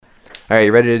All right,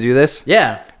 you ready to do this?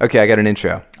 Yeah. Okay, I got an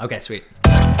intro. Okay, sweet.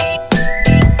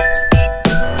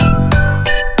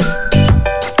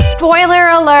 Spoiler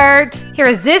alert! Here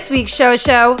is this week's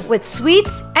show with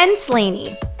Sweets and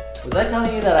Slaney. Was I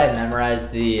telling you that I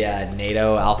memorized the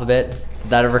NATO alphabet? Did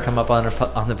that ever come up on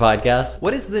the podcast?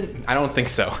 What is the... I don't think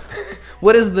so.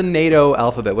 What is the NATO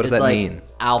alphabet? What does that mean?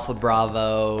 Alpha,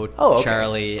 Bravo, okay.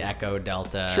 Charlie, Echo,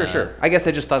 Delta. Sure. I guess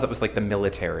I just thought that was like the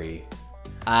military.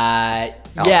 Yeah.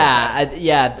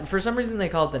 For some reason they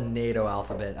call it the NATO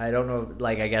alphabet. I don't know.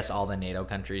 Like, I guess all the NATO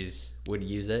countries would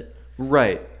use it.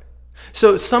 Right.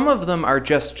 So some of them are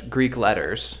just Greek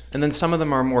letters, and then some of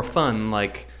them are more fun,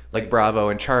 like Bravo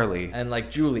and Charlie, and like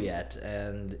Juliet,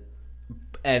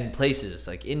 and places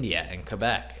like India and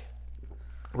Quebec.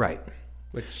 Right.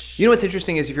 Which, you know what's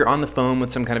interesting is if you're on the phone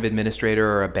with some kind of administrator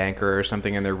or a banker or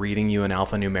something and they're reading you an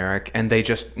alphanumeric and they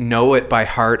just know it by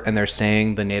heart and they're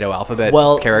saying the NATO alphabet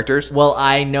characters. Well,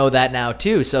 I know that now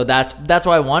too. So that's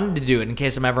why I wanted to do it in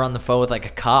case I'm ever on the phone with like a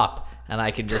cop and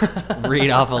I can just read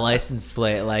off a license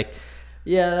plate. Like,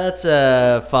 yeah, that's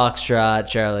a Foxtrot,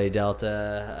 Charlie,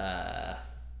 Delta,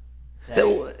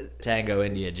 Tango,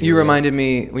 India, Julia. You reminded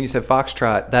me when you said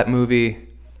Foxtrot, that movie...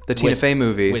 The Tina Fey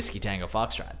movie. Whiskey Tango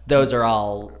Foxtrot. Those are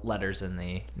all letters in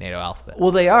the NATO alphabet.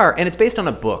 Well, they are, and it's based on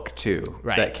a book too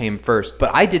that came first. But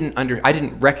I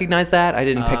didn't recognize that. I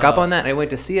didn't pick up on that. And I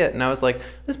went to see it, and I was like,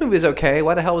 "This movie is okay.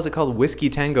 Why the hell was it called Whiskey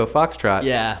Tango Foxtrot?"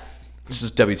 Yeah, this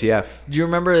is WTF. Do you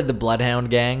remember the Bloodhound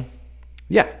Gang?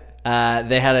 Yeah.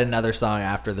 They had another song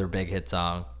after their big hit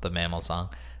song, the Mammal song,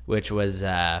 which was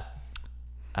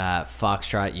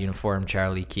Foxtrot Uniform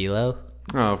Charlie Kilo.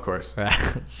 Oh, of course.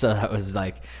 Right. So that was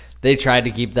like, they tried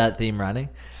to keep that theme running.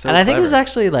 So and I think clever. it was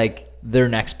actually like their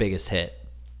next biggest hit.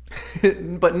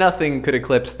 But nothing could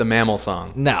eclipse the Mammal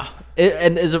song. No.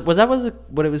 Was that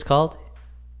what it was called?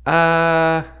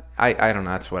 I don't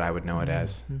know. That's what I would know it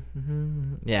as.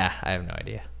 Yeah, I have no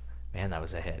idea. Man, that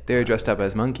was a hit. They were dressed up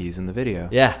as monkeys in the video.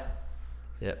 Yeah.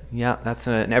 Yep. Yeah, that's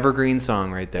an evergreen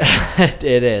song right there.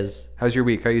 It is. How's your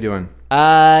week? How you doing?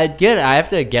 Good. I have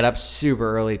to get up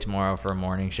super early tomorrow for a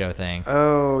morning show thing.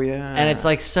 Oh, yeah. And it's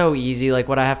like so easy. Like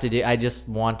what I have to do, I just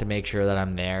want to make sure that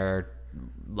I'm there,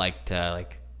 it's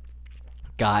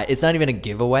not even a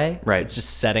giveaway. Right. It's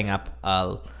just setting up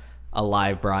a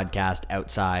live broadcast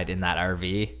outside in that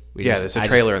RV. There's a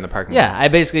trailer in the parking lot. Yeah, I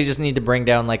basically just need to bring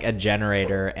down like a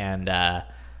generator and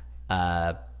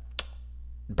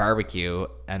barbecue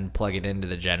and plug it into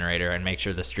the generator and make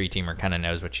sure the street teamer kind of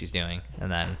knows what she's doing,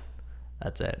 and then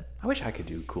that's it. I wish I could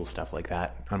do cool stuff like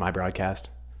that on my broadcast.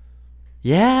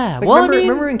 Yeah.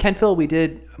 Remember in Kentville we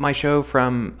did my show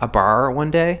from a bar one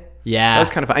day? Yeah. That was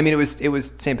kind of fun. I mean, it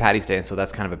was St. Patty's Day, and so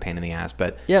that's kind of a pain in the ass,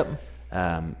 but yep.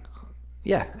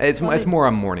 Yeah, it's more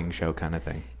a morning show kind of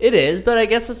thing. It is, but I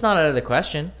guess it's not out of the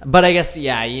question. But I guess,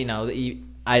 yeah, I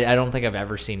don't think I've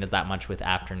ever seen it that much with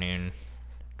afternoon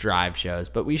drive shows,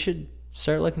 but we should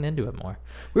start looking into it more.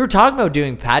 We were talking about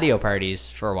doing patio parties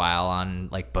for a while on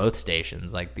like both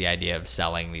stations, like the idea of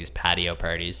selling these patio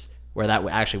parties where that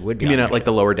actually would be. You mean at like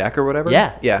the lower deck or whatever?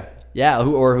 Yeah.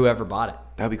 Or whoever bought it.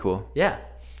 That'd be cool. Yeah.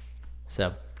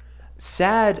 So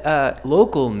sad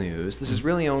local news. This is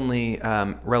really only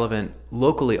relevant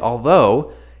locally,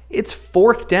 although it's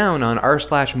fourth down on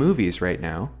r/movies right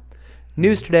now.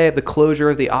 News today of the closure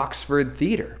of the Oxford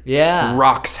Theatre. Yeah.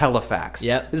 Rocks Halifax.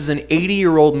 Yep. This is an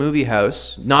 80-year-old movie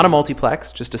house, not a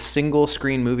multiplex, just a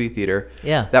single-screen movie theater.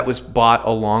 Yeah. That was bought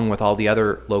along with all the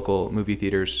other local movie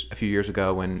theaters a few years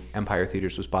ago when Empire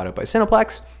Theaters was bought out by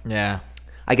Cineplex. Yeah.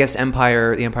 I guess the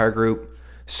Empire Group,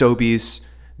 Sobeys,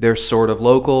 they're sort of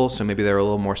local, so maybe they're a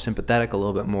little more sympathetic, a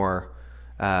little bit more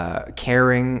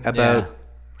caring about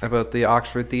the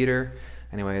Oxford Theatre.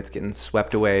 Anyway, it's getting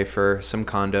swept away for some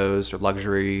condos or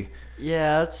luxury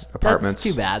apartments. That's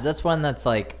too bad. That's one that's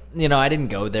like, I didn't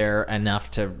go there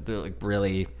enough to like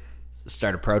really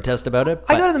start a protest about it.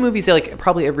 I go to the movies like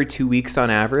probably every 2 weeks on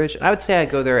average. I would say I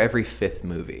go there every fifth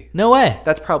movie. No way.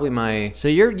 That's probably my... So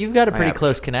you've got a pretty average.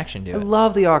 Close connection to it. I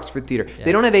love the Oxford Theatre. Yeah.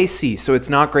 They don't have AC, so it's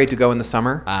not great to go in the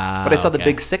summer. But I saw The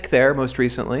Big Sick there most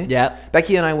recently. Yeah.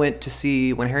 Becky and I went to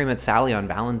see When Harry Met Sally on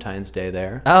Valentine's Day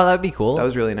there. Oh, that'd be cool. That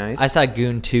was really nice. I saw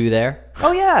Goon 2 there.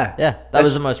 Oh, yeah. Yeah, that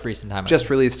was the most recent time. Just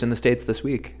released in the States this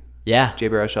week. Yeah. Jay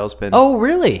Baruchel's been... Oh,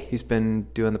 really? He's been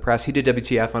doing the press. He did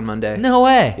WTF on Monday. No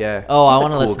way. Yeah. Oh, He's I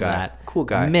want to listen guy. to that. Cool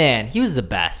guy. Man, he was the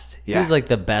best. Yeah. He was like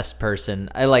the best person.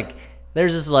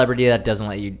 There's a celebrity that doesn't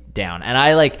let you down. And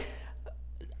I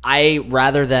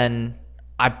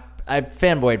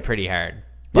fanboyed pretty hard.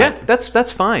 But, yeah,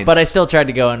 that's fine. But I still tried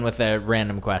to go in with a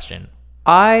random question.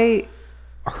 I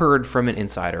heard from an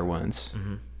insider once.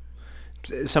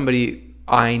 Mm-hmm. Somebody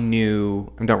I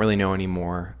don't really know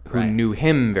anymore, who knew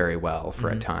him very well for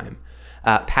a time,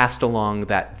 passed along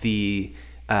that the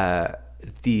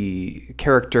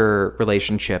character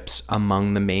relationships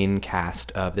among the main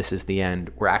cast of This Is the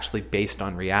End were actually based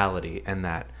on reality, and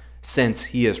that since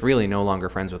he is really no longer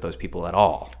friends with those people at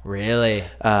all. Really?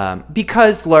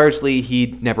 Because largely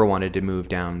he never wanted to move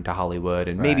down to Hollywood,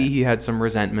 and maybe he had some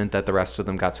resentment that the rest of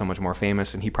them got so much more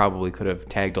famous, and he probably could have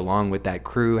tagged along with that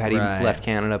crew had he left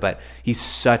Canada. But he's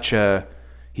such a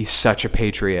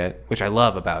patriot, which I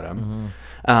love about him.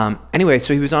 Anyway,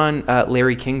 so he was on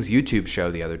Larry King's YouTube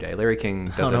show the other day. Larry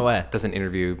King does an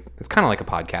interview. It's kind of like a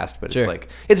podcast, but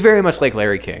it's very much like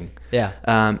Larry King. Yeah.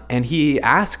 And he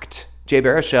asked Jay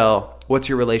Baruchel, "What's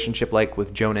your relationship like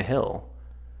with Jonah Hill?"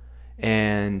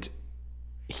 And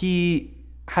he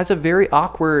has a very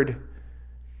awkward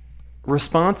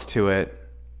response to it.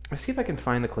 Let's see if I can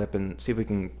find the clip and see if we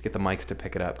can get the mics to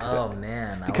pick it up.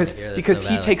 Because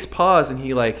he takes pause and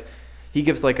he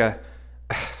gives like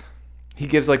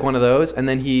one of those, and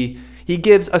then he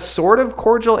gives a sort of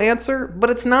cordial answer, but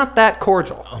it's not that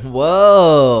cordial.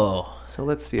 Whoa. So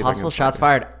let's see. Possible shots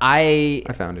fired. I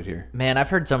found it here. Man, I've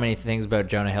heard so many things about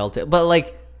Jonah Hill too, but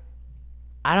like,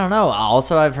 I don't know.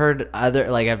 Also, I've heard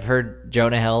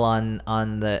Jonah Hill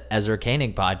on the Ezra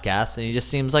Koenig podcast, and he just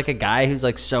seems like a guy who's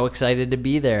like so excited to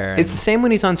be there. It's the same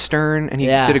when he's on Stern, and he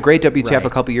did a great WTF a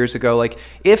couple years ago. Like,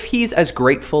 if he's as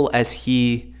grateful as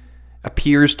he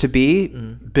appears to be,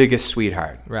 biggest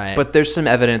sweetheart. Right. But there's some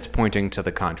evidence pointing to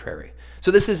the contrary.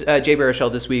 So this is Jay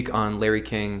Baruchel this week on Larry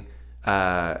King,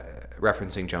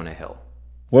 referencing Jonah Hill.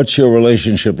 What's your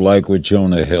relationship like with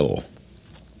Jonah Hill?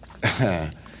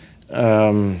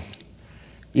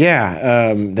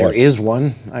 There is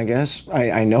one, I guess.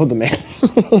 I know the man.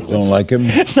 Don't like him?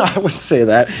 No, I wouldn't say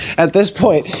that. At this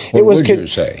point, What would you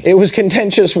say? It was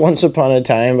contentious once upon a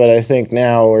time, but I think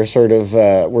now we're sort of,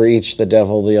 we're each the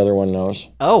devil the other one knows.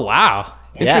 Oh, wow.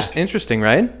 Interesting,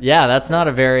 right? Yeah, that's not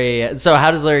a very... So how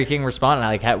does Larry King respond?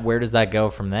 Like, where does that go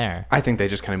from there? I think they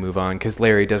just kind of move on, because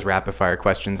Larry does rapid fire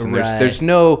questions, and there's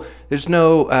no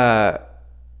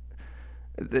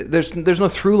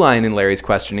through line in Larry's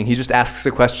questioning. He just asks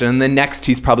a question, and then next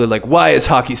he's probably like, "Why is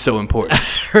hockey so important?"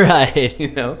 Right.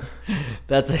 You know,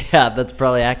 that's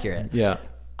probably accurate. Yeah.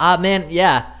 Man,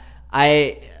 yeah.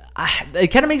 It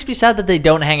kind of makes me sad that they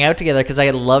don't hang out together, because I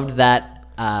loved that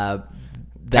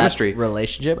chemistry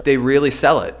relationship. They really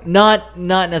sell it. Not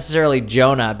necessarily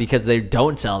Jonah, because they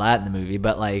don't sell that in the movie,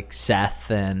 but like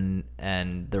Seth and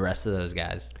the rest of those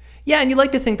guys. Yeah, and you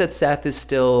like to think that Seth is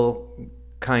still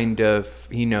kind of,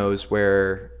 he knows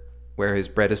where his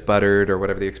bread is buttered, or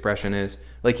whatever the expression is.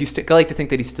 Like, I like to think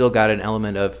that he's still got an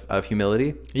element of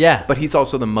humility. Yeah. But he's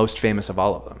also the most famous of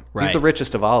all of them. Right. He's the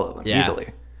richest of all of them,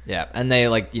 easily. Yeah, and they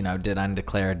did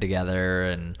Undeclared together,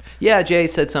 and yeah, Jay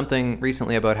said something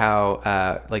recently about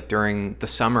how during the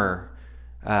summer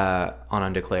on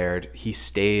Undeclared, he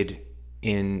stayed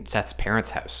in Seth's parents'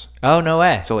 house. Oh, no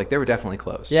way. So they were definitely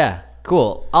close. Yeah,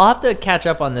 cool. I'll have to catch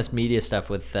up on this media stuff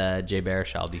with Jay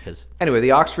Baruchel, because anyway,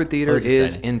 the Oxford Theatre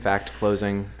is in fact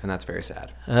closing, and that's very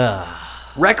sad.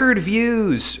 Record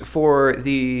views for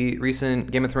the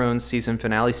recent Game of Thrones season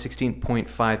finale,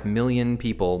 16.5 million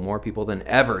people, more people than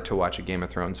ever to watch a Game of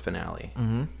Thrones finale.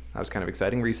 Mm-hmm. That was kind of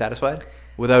exciting. Were you satisfied?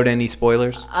 Without any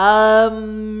spoilers?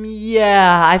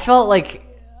 Yeah, I felt like,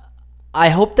 I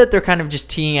hope that they're kind of just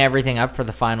teeing everything up for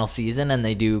the final season, and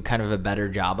they do kind of a better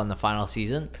job on the final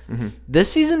season. Mm-hmm. This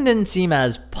season didn't seem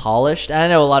as polished. I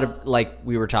know a lot of,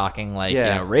 we were talking,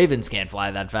 ravens can't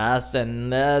fly that fast,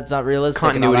 and it's not realistic.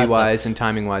 Continuity-wise and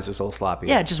timing-wise, it was a little sloppy.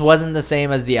 Yeah, it just wasn't the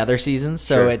same as the other seasons,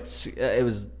 so it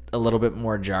was a little bit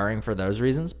more jarring for those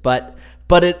reasons. But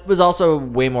it was also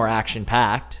way more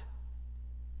action-packed.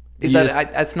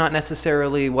 That's not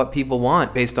necessarily what people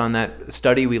want, based on that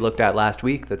study we looked at last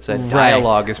week that said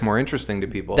dialogue is more interesting to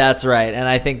people. That's right, and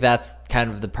I think that's kind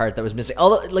of the part that was missing.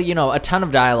 Although, a ton of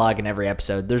dialogue in every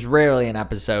episode. There's rarely an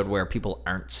episode where people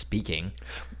aren't speaking.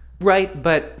 Right,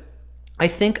 but I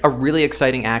think a really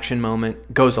exciting action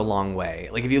moment goes a long way.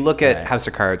 Like, if you look at House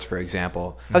of Cards, for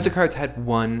example, House of Cards had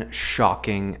one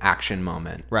shocking action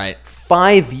moment. Right.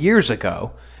 5 years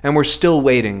ago, and we're still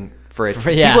waiting for it.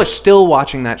 People are still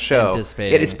watching that show.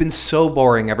 It's been so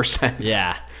boring ever since.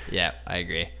 Yeah, I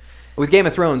agree. With Game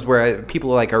of Thrones, where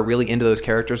people are really into those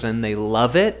characters and they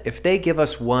love it, if they give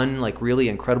us one really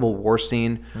incredible war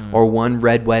scene or one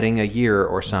red wedding a year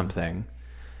or something,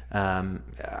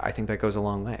 I think that goes a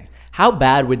long way. How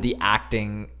bad would the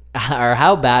acting, or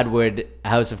how bad would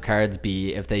House of Cards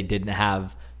be if they didn't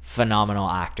have phenomenal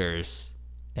actors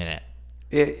in it?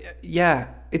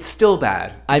 It's still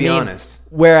bad, to be honest.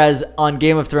 Whereas on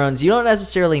Game of Thrones, you don't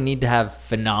necessarily need to have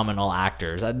phenomenal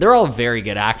actors. They're all very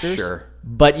good actors. Sure.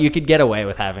 But you could get away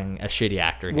with having a shitty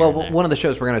actor here. Well, one of the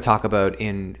shows we're going to talk about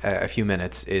in a few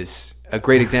minutes is a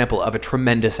great example of a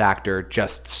tremendous actor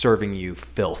just serving you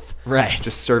filth. Right.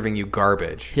 Just serving you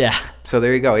garbage. Yeah. So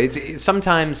there you go.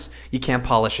 Sometimes you can't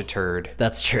polish a turd.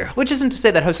 That's true. Which isn't to say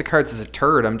that House of Cards is a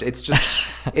turd.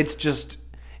 It's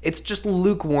just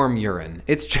lukewarm urine.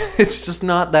 It's just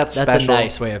not that special. That's a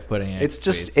nice way of putting it. It's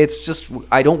just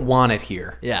I don't want it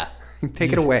here. Yeah.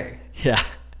 Take it away. Yeah.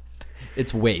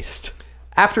 It's waste.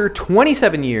 After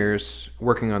 27 years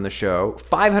working on the show,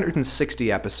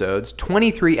 560 episodes,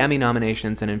 23 Emmy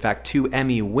nominations, and in fact 2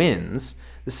 Emmy wins,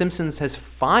 The Simpsons has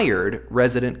fired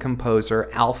resident composer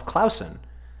Alf Clausen.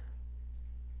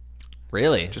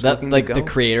 Really? Just the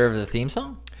creator of the theme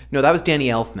song? No, that was Danny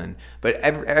Elfman. But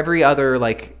every other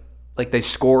like they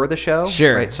score the show,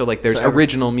 sure. Right? So there's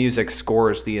original music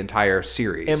scores the entire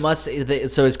series. It must.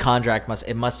 So his contract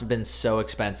must have been so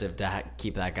expensive to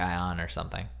keep that guy on or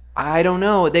something. I don't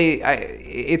know.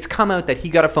 It's come out that he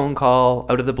got a phone call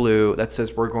out of the blue that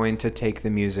says we're going to take the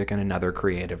music in another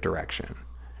creative direction,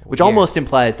 which almost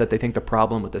implies that they think the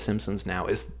problem with The Simpsons now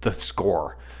is the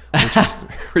score, which is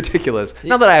ridiculous.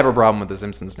 Not that I have a problem with The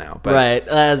Simpsons now, but right,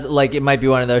 as it might be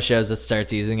one of those shows that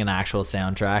starts using an actual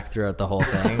soundtrack throughout the whole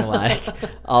thing. Like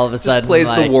all of a sudden,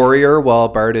 plays the Warrior while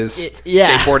Bart is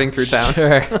skateboarding through town.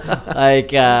 Sure,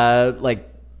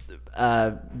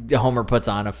 Homer puts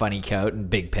on a funny coat and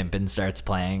Big Pimpin' starts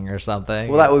playing or something.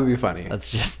 Well, that would be funny. That's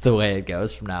just the way it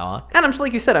goes from now on. And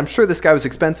like you said, I'm sure this guy was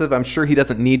expensive. I'm sure he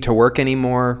doesn't need to work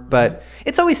anymore. But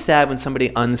it's always sad when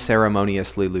somebody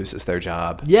unceremoniously loses their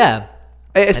job. Yeah.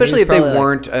 Especially if they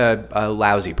weren't a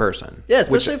lousy person. Yeah,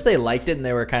 especially if they liked it and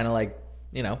they were kind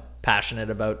of passionate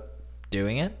about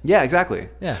doing it. Yeah, exactly.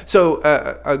 Yeah. So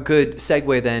a good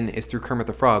segue then is through Kermit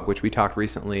the Frog, which we talked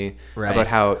recently about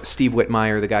how Steve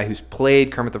Whitmire, the guy who's played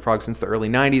Kermit the Frog since the early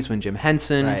 90s when Jim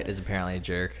Henson... Right, is apparently a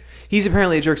jerk. He's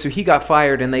apparently a jerk, so he got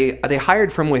fired, and they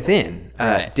hired from within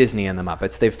Disney and the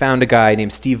Muppets. They found a guy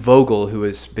named Steve Vogel who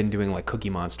has been doing Cookie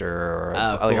Monster or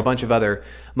a bunch of other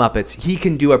Muppets. He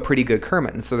can do a pretty good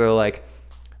Kermit, and so they're like,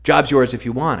 job's yours if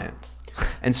you want it.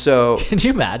 And so... Can you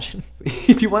imagine?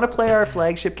 Do you want to play our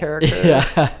flagship character?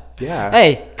 Yeah. Yeah.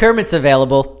 Hey, Kermit's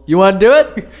available. You want to do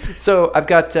it? So I've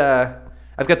got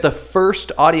the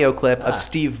first audio clip of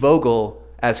Steve Vogel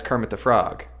as Kermit the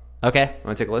Frog. Okay.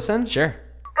 Want to take a listen? Sure.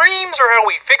 Dreams are how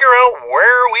we figure out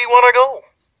where we want to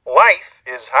go. Life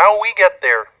is how we get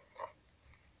there.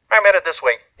 I'm headed this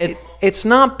way. It's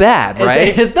not bad,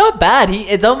 right? It's not bad.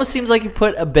 It almost seems like he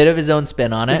put a bit of his own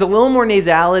spin on it. There's a little more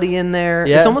nasality in there.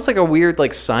 Yeah. It's almost like a weird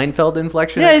Seinfeld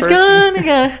inflection. Yeah, he's going to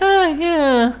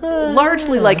go,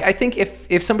 Largely, I think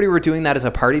if somebody were doing that as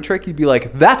a party trick, you'd be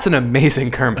like, that's an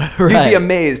amazing Kermit. Right. You'd be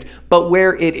amazed. But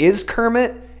where it is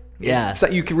Kermit,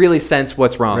 you can really sense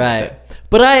what's wrong with it.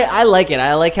 But I like it.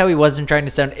 I like how he wasn't trying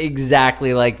to sound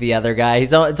exactly like the other guy.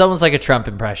 It's almost like a Trump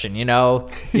impression, you know?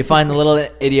 You find the little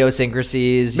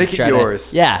idiosyncrasies. Make it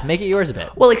yours. Make it yours a bit.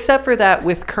 Well, except for that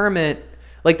with Kermit,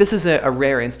 this is a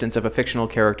rare instance of a fictional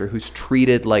character who's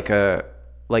treated like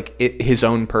his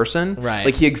own person.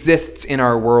 Right. He exists in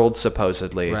our world,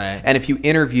 supposedly. Right. And if you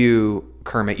interview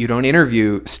Kermit, you don't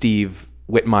interview Steve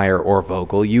Whitmire or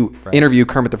Vogel. You interview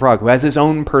Kermit the Frog, who has his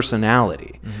own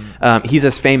personality. Mm-hmm. He's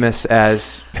as famous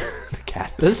as the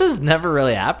cat. This has never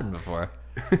really happened before.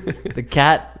 The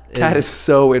cat is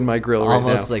so in my grill right now.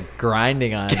 Almost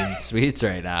grinding on sweets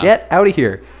right now. Get out of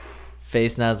here.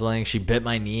 Face nuzzling. She bit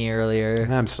my knee earlier.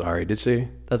 I'm sorry. Did she?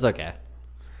 That's okay.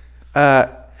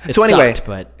 So anyway, sucked,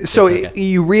 but okay.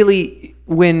 You really,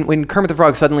 when Kermit the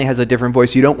Frog suddenly has a different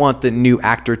voice, you don't want the new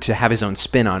actor to have his own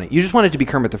spin on it. You just want it to be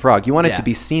Kermit the Frog. You want it to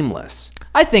be seamless.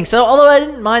 I think so, although I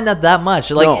didn't mind that much.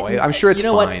 No, I'm sure it's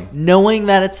fine. What? Knowing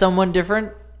that it's someone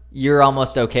different, you're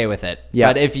almost okay with it. Yeah.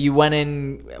 But if you went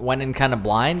in kind of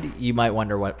blind, you might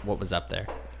wonder what was up there.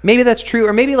 Maybe that's true.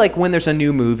 Or maybe when there's a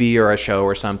new movie or a show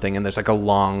or something and there's a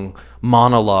long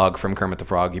monologue from Kermit the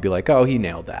Frog, you'd be like, oh, he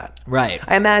nailed that. Right.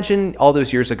 I imagine all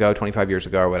those years ago, 25 years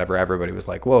ago or whatever, everybody was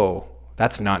like, whoa,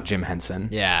 that's not Jim Henson.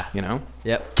 Yeah. You know?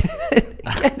 Yep.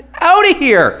 Get out of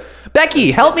here.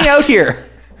 Becky, help me out here.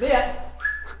 Mia.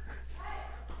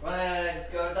 Want to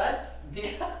go outside?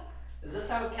 Mia? Is this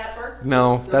how cats work?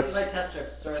 No, that's test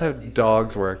strips. That's how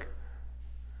dogs work.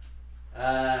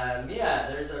 Mia,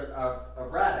 there's a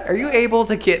rat outside. Are you able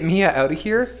to get Mia out of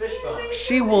here? Fishbone.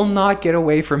 She will not get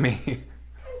away from me.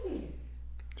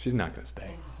 She's not going to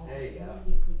stay. There you go.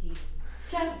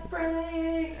 Cat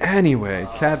break. Anyway,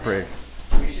 cat break.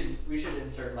 We should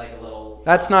insert a little...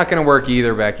 That's not going to work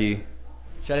either, Becky.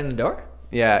 Shutting the door?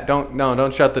 Yeah,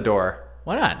 don't shut the door.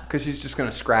 Why not? Because she's just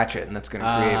gonna scratch it, and that's gonna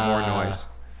create more noise.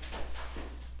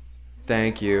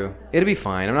 Thank you. It'll be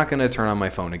fine. I'm not gonna turn on my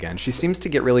phone again. She seems to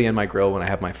get really in my grill when I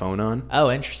have my phone on. Oh,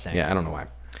 interesting. Yeah, I don't know why.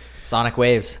 Sonic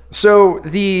waves. So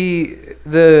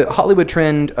the Hollywood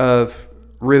trend of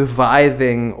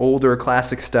reviving older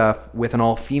classic stuff with an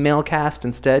all-female cast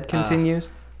instead continues.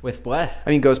 With what?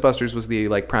 I mean, Ghostbusters was the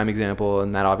prime example,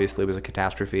 and that obviously was a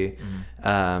catastrophe,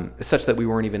 such that we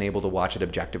weren't even able to watch it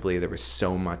objectively. There was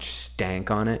so much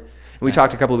stank on it. And we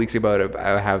talked a couple of weeks ago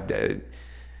about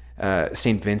how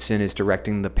St. Vincent is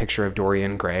directing the Picture of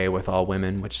Dorian Gray with all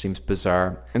women, which seems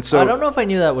bizarre. And so I don't know if I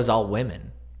knew that was all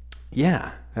women.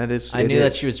 Yeah, that is. I knew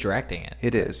that she was directing it.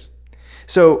 It is.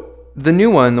 So the new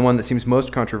one, the one that seems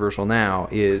most controversial now,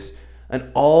 is an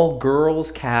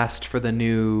all-girls cast for the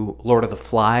new Lord of the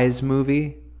Flies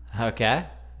movie. Okay.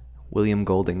 William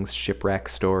Golding's shipwreck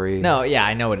story. No, yeah,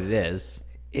 I know what it is.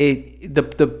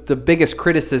 The biggest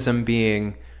criticism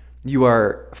being you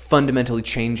are fundamentally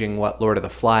changing what Lord of the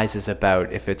Flies is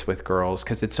about if it's with girls,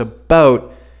 because it's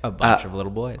about a bunch of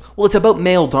little boys. Well, it's about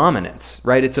male dominance,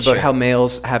 right? It's about Sure. how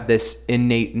males have this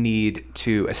innate need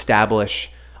to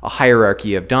establish a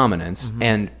hierarchy of dominance,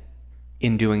 and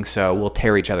in doing so, will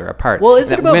tear each other apart. Well,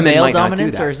 is it That about women male might not do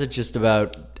dominance, that. or is it just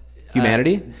about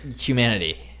Humanity?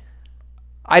 Humanity.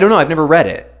 I don't know. I've never read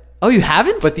it, Oh, you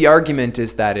haven't? but the argument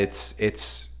is that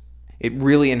it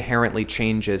really inherently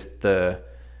changes the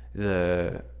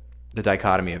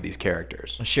dichotomy of these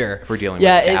characters. Sure. If we're dealing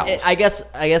yeah, with gals.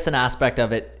 I guess an aspect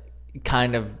of it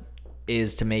kind of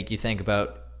is to make you think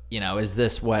about, is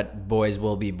this what boys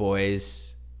will be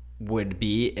boys would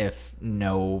be if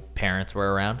no parents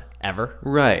were around ever?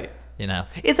 Right.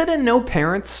 Is it a no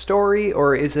parents story,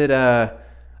 or is it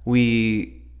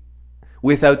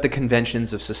without the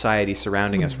conventions of society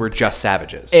surrounding us, we're just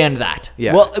savages? And that.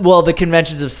 Yeah. Well, the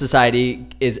conventions of society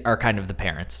are kind of the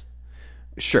parents.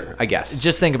 Sure, I guess.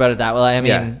 Just think about it that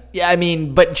way.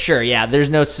 But sure, yeah, there's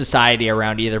no society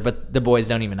around either, but the boys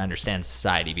don't even understand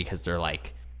society because they're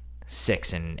like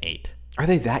 6 and 8. Are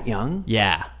they that young?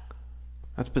 Yeah.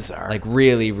 That's bizarre. Like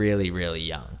really, really, really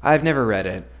young. I've never read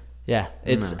it. Yeah.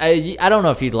 It's I don't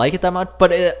know if you'd like it that much,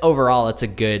 but overall it's a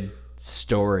good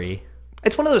story.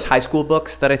 It's one of those high school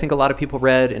books that I think a lot of people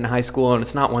read in high school, and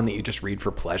it's not one that you just read for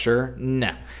pleasure.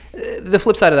 No. The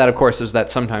flip side of that, of course, is that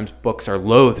sometimes books are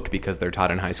loathed because they're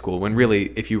taught in high school, when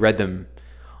really, if you read them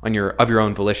of your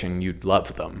own volition, you'd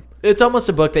love them. It's almost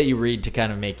a book that you read to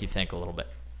kind of make you think a little bit.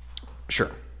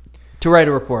 Sure. To write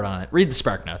a report on it. Read the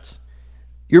Spark Notes.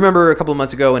 You remember a couple of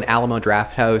months ago when Alamo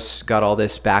Drafthouse got all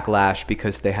this backlash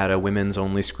because they had a women's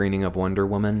only screening of Wonder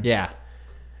Woman? Yeah.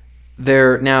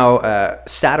 They're now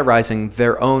satirizing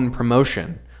their own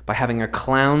promotion by having a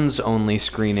clowns only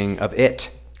screening of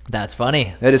It. That's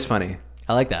funny. That is funny.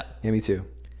 I like that. Yeah, me too.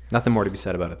 Nothing more to be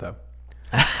said about it, though.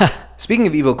 Speaking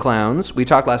of evil clowns, we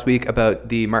talked last week about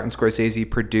the Martin Scorsese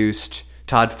produced,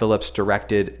 Todd Phillips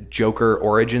directed Joker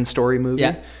origin story movie.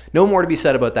 Yeah. No more to be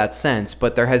said about that since,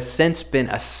 but there has since been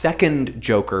a second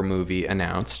Joker movie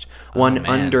announced, one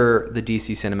under the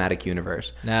DC Cinematic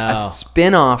Universe. No. A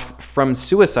spin-off from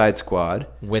Suicide Squad.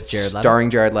 With Jared Leto. Starring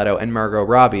Jared Leto and Margot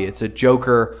Robbie. It's a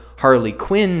Joker Harley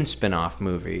Quinn spin-off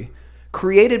movie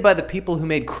created by the people who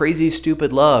made Crazy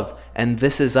Stupid Love and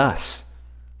This Is Us.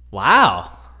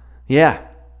 Wow. Yeah.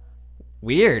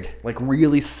 Weird. Like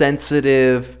really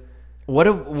sensitive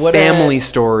What family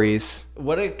stories.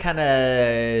 What a kind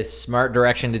of smart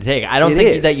direction to take. I don't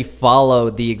think is. that you follow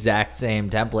the exact same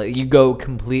template. You go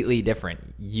completely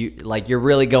different. You're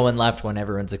really going left when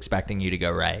everyone's expecting you to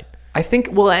go right. I think,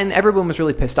 and everyone was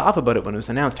really pissed off about it when it was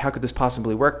announced. How could this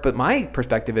possibly work? But my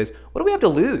perspective is, what do we have to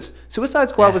lose? Suicide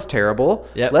Squad was terrible.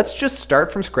 Yep. Let's just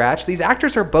start from scratch. These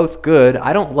actors are both good.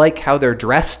 I don't like how they're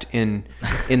dressed in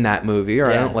that movie, or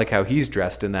I don't like how he's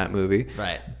dressed in that movie.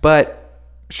 Right. But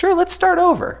sure, let's start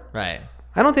over. Right.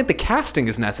 I don't think the casting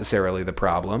is necessarily the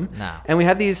problem. No. And we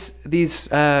have these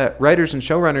writers and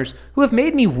showrunners who have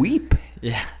made me weep.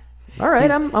 Yeah. All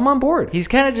right, I'm on board. He's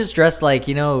kind of just dressed like,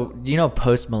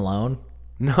 Post Malone?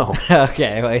 No.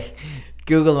 Okay, like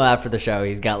Google him out for the show.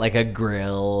 He's got like a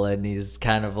grill and he's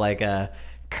kind of like a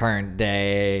current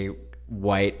day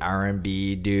white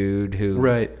R&B dude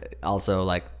who also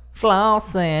like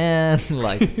flossing,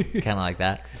 like kind of like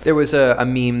that. There was a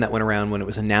meme that went around when it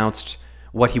was announced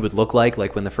what he would look like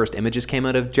when the first images came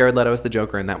out of Jared Leto as the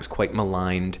Joker, and that was quite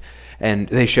maligned. And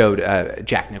they showed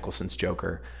Jack Nicholson's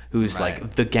Joker, who's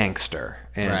like the gangster,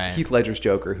 and Heath Ledger's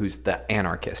Joker, who's the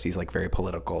anarchist. He's like very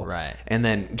political. Right. And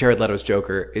then Jared Leto's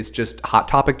Joker is just Hot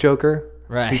Topic Joker.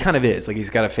 Right. He kind of is. Like,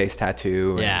 he's got a face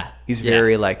tattoo. Yeah. He's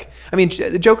very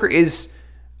the Joker is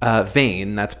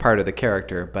vein. That's part of the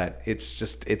character, but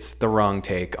it's the wrong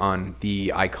take on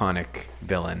the iconic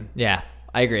villain. Yeah,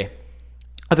 I agree.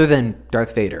 Other than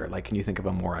Darth Vader, like, can you think of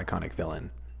a more iconic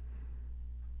villain?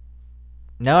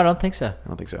 No, I don't think so. I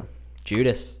don't think so.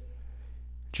 Judas.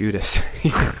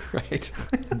 Right.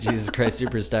 Jesus Christ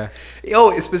Superstar.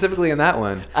 Oh, specifically in that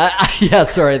one. Yeah,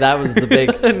 sorry, that was the big,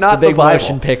 Not the big the Bible.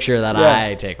 motion picture that Yeah.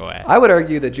 I take away. I would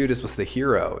argue that Judas was the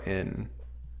hero in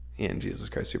Jesus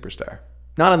Christ Superstar,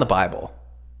 not in the Bible.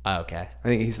 Oh, okay. I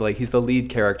think he's the lead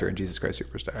character in Jesus Christ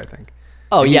Superstar, I think.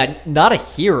 Oh, And yeah, not a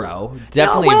hero.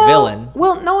 Definitely No, a villain.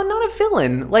 Well, no, not a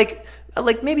villain. Like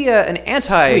maybe an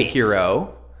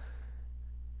anti-hero.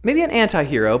 Maybe an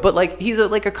anti-hero, but like he's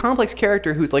a complex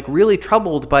character who's like really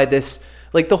troubled by this.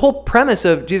 Like the whole premise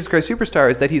of Jesus Christ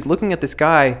Superstar is that he's looking at this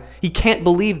guy. He can't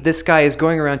believe this guy is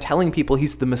going around telling people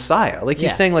he's the Messiah. Like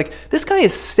he's saying like, this guy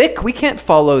is sick. We can't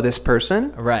follow this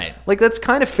person. Right. Like that's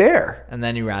kind of fair. And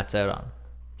then he rats out on him.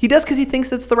 He does because he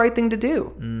thinks that's the right thing to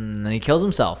do. And then he kills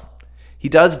himself. He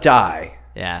does die.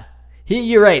 Yeah.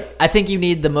 You're right. I think you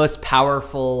need the most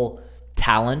powerful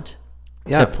talent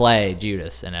to play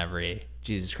Judas in every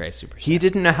Jesus Christ Superstar. He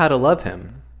didn't know how to love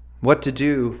him, what to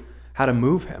do, how to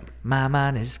move him. My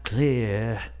mind is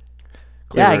clear.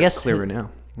 Yeah, I guess. Clearer now.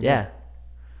 Yeah.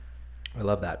 I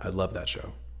love that. I love that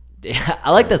show. Yeah, I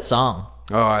like that song.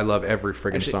 Oh, I love every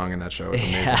friggin' song in that show. It's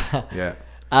amazing. Yeah.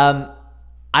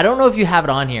 I don't know if you have it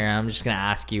on here. I'm just going to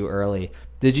ask you early.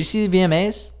 Did you see the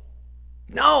VMAs?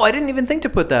 No, I didn't even think to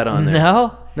put that on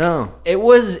there. No. It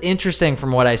was interesting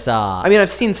from what I saw. I mean, I've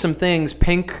seen some things.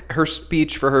 Pink, her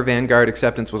speech for her Vanguard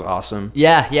acceptance was awesome.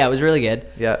 Yeah, it was really good.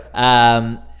 Yeah.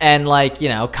 And like, you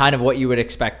know, kind of what you would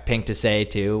expect Pink to say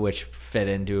too, which fit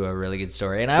into a really good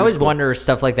story. And I always wonder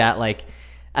stuff like that, like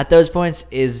at those points,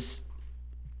 is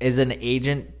an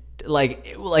agent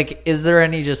like is there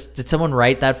any did someone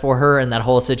write that for her and that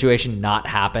whole situation not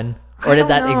happen? Or did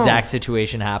that exact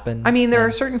situation happen? I mean, there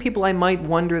are certain people I might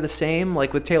wonder the same,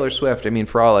 like with Taylor Swift. I mean,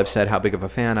 for all I've said how big of a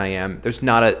fan I am, there's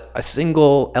not a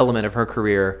single element of her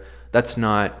career that's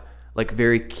not like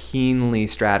very keenly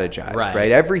strategized,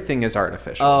 right? Everything is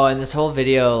artificial. Oh, and this whole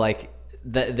video, like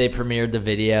they premiered the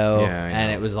video,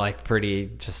 and it was like pretty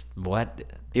just what?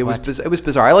 It was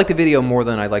bizarre. I like the video more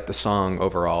than I like the song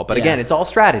overall. But again, it's all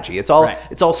strategy. It's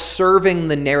all serving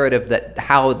the narrative that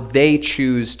how they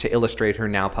choose to illustrate her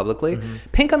now publicly. Mm-hmm.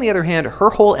 Pink, on the other hand, her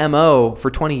whole MO for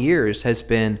 20 years has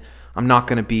been, I'm not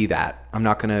going to be that. I'm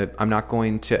not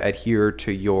going to adhere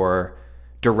to your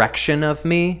direction of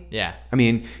me. Yeah. I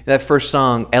mean, that first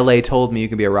song, LA told me you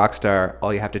can be a rock star.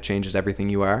 All you have to change is everything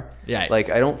you are. Yeah. Like,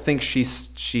 I don't think she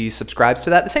subscribes to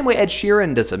that. The same way Ed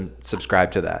Sheeran doesn't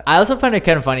subscribe to that. I also find it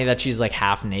kind of funny that she's like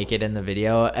half naked in the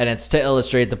video, and it's to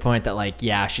illustrate the point that like,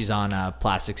 yeah, she's on a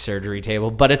plastic surgery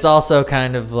table, but it's also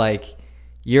kind of like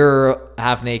you're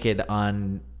half naked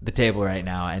on the table right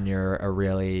now, and you're a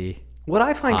really what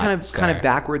I find kind of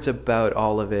backwards about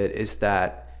all of it is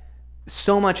that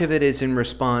so much of it is in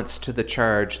response to the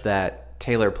charge that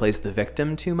Taylor plays the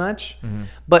victim too much. Mm-hmm.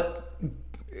 But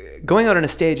going out on a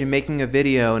stage and making a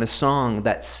video and a song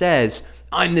that says,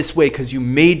 I'm this way because you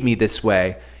made me this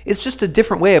way, is just a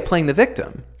different way of playing the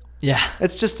victim. Yeah.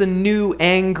 It's just a new,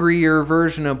 angrier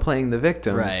version of playing the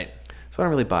victim. Right. So I don't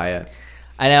really buy it.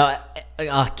 I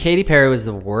know. Katy Perry was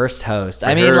the worst host.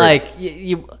 I mean, like,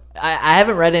 I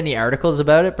haven't read any articles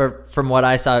about it, but from what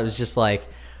I saw, it was just like,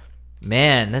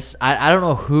 man, this I don't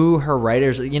know who her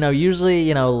writers. You know,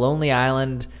 usually, Lonely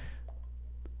Island.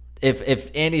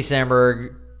 If Andy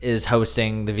Samberg is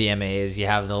hosting the VMAs, you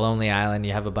have the Lonely Island,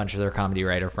 you have a bunch of their comedy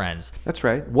writer friends. That's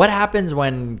right. What happens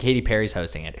when Katy Perry's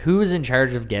hosting it? Who's in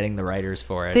charge of getting the writers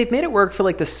for it? They've made it work for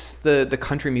like the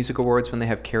Country Music Awards when they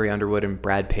have Carrie Underwood and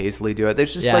Brad Paisley do it. They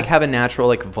just like have a natural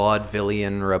like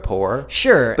vaudevillian rapport.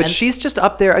 Sure, but she's just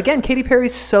up there again. Katy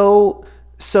Perry's so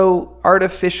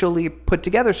artificially put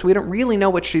together, so we don't really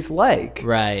know what she's like.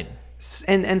 Right.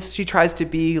 And she tries to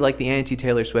be like the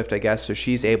anti-Taylor Swift, I guess, so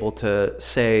she's able to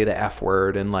say the F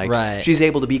word and like she's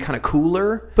able to be kind of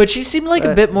cooler. But she seemed like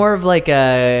a bit more of like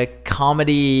a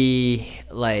comedy,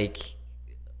 like,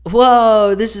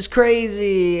 whoa, this is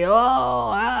crazy.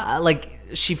 Oh,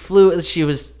 like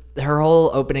her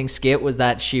whole opening skit was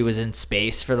that she was in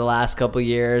space for the last couple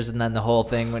years, and then the whole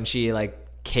thing when she like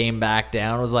came back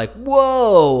down was like,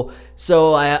 whoa,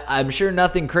 so I'm sure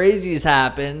nothing crazy has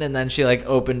happened. And then she like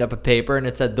opened up a paper and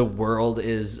it said the world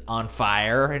is on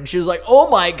fire, and she was like,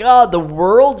 oh my god, the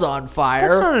world's on fire.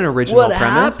 That's not an original premise. What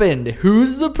happened?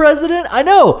 Who's the president? I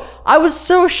know, I was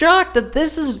so shocked that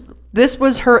this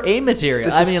was her A material.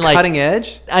 This is cutting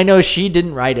edge. I know she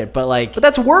didn't write it, but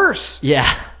that's worse.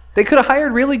 Yeah. They could have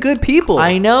hired really good people.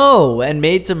 I know, and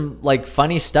made some like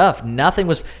funny stuff. Nothing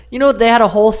was, they had a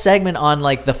whole segment on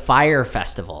like the fire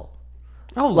festival.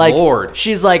 Oh, Like, Lord.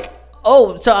 she's like,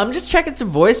 oh, so I'm just checking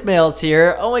some voicemails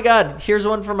here. Oh my God, here's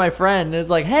one from my friend. And it's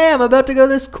like, hey, I'm about to go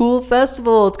to this cool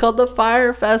festival. It's called the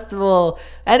Fire Festival.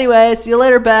 Anyway, see you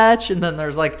later, batch. And then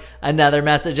there's like another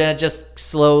message, and it just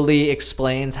slowly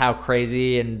explains how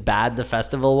crazy and bad the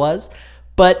festival was.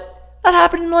 But that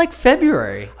happened in like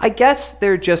February. I guess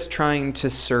they're just trying to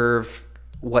serve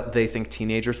what they think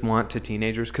teenagers want to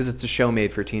teenagers, because it's a show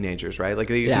made for teenagers, right? Like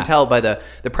you can tell by the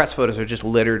press photos are just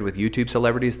littered with YouTube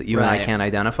celebrities that you and I can't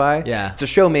identify. Yeah. It's a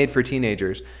show made for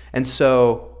teenagers. And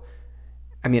so,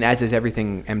 I mean, as is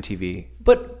everything MTV.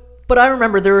 But I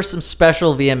remember there were some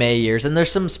special VMA years, and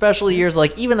there's some special years,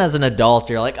 like even as an adult,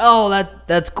 you're like, oh,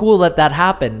 that's cool that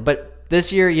happened. But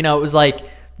this year, it was like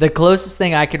the closest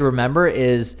thing I could remember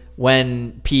is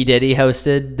when P. Diddy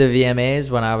hosted the VMAs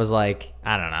when I was like,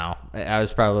 I don't know, I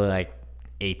was probably like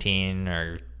 18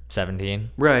 or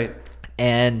 17. Right.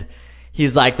 And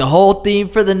he's like, the whole theme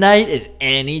for the night is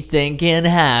anything can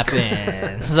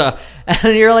happen. So,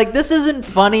 and you're like, this isn't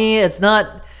funny. It's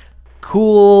not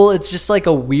cool. It's just like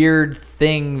a weird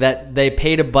thing that they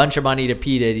paid a bunch of money to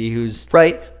P. Diddy, who's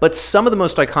Right. But some of the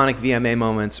most iconic VMA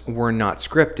moments were not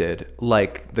scripted,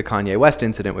 like the Kanye West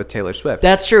incident with Taylor Swift.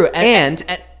 That's true. And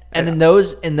in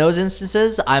those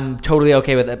instances, I'm totally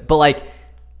okay with it. But like,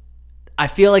 I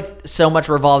feel like so much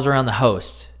revolves around the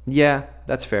host. Yeah,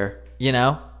 that's fair.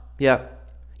 Yeah. Yeah,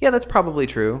 that's probably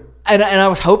true. And I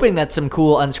was hoping that some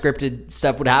cool unscripted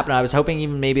stuff would happen. I was hoping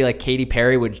even maybe like Katy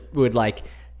Perry would like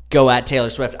go at Taylor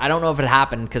Swift. I don't know if it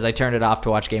happened because I turned it off to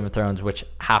watch Game of Thrones, which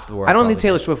half the world. I don't think probably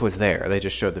Taylor Swift was there. They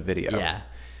just showed the video. Yeah.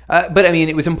 But I mean,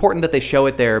 it was important that they show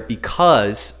it there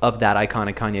because of that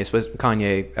iconic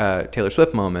Kanye Taylor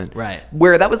Swift moment, Right.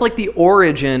 Where that was like the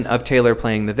origin of Taylor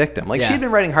playing the victim. Like Yeah. she'd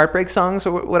been writing heartbreak songs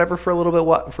or whatever for a little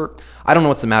bit. I don't know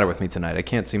what's the matter with me tonight. I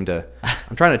can't seem to.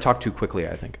 I'm trying to talk too quickly,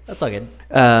 I think. That's all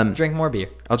good. Drink more beer.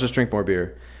 I'll just drink more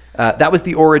beer. That was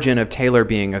the origin of Taylor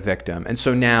being a victim. And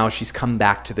so now she's come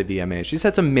back to the VMAs. She's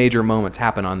had some major moments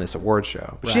happen on this award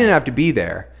show. But She didn't have to be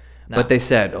there. No. But they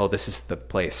said, oh, this is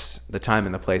the time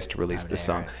and the place to release this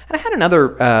song. And I had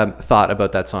another thought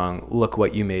about that song, Look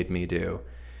What You Made Me Do.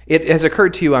 It has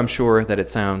occurred to you, I'm sure, that it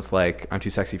sounds like I'm Too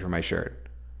Sexy for My Shirt.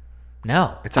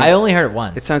 No. I only heard it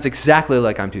once. It sounds exactly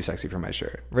like I'm Too Sexy for My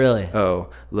Shirt. Really? Oh,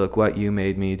 look what you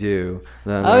made me do.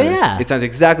 Oh, yeah. It sounds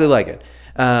exactly like it.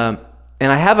 And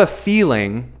I have a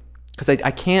feeling, because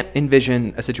I can't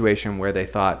envision a situation where they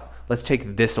thought, let's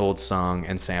take this old song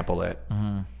and sample it.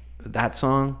 Mm-hmm. That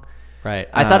song. Right.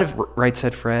 I thought of Right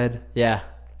Said Fred. Yeah.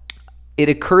 It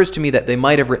occurs to me that they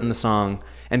might have written the song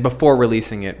and before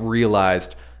releasing it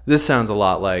realized this sounds a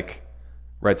lot like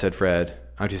Right Said Fred,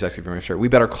 I'm Too Sexy for My Shirt. We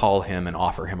better call him and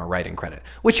offer him a writing credit,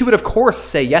 which he would of course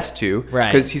say yes to, right?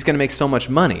 Because he's going to make so much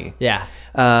money. Yeah.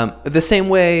 The same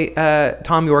way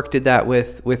Tom York did that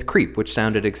with Creep, which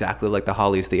sounded exactly like the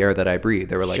Hollies, The Air That I Breathe.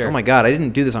 They were like, oh my God, I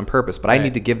didn't do this on purpose, but I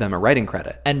need to give them a writing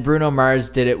credit. And Bruno Mars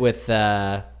did it with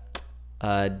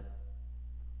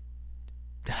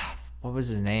what was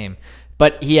his name?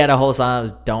 But he had a whole song that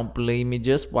was "Don't Believe Me,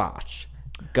 Just Watch."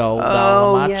 Go down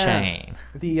on my chain.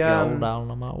 Go down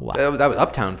on my watch. That was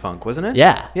Uptown Funk, wasn't it?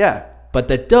 Yeah. Yeah. But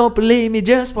the "Don't Believe Me,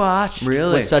 Just Watch"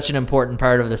 really was such an important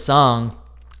part of the song.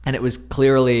 And it was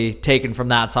clearly taken from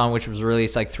that song, which was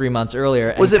released like 3 months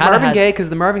earlier. Was it Marvin Gaye? Because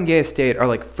the Marvin Gaye estate are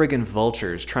like friggin'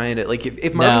 vultures trying to, like,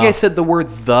 if Marvin Gaye said the word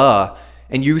 "the"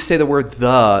 and you say the word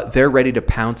 "the," they're ready to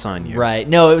pounce on you. Right.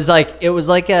 No, it was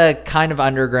like a kind of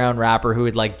underground rapper who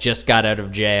had like just got out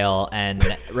of jail and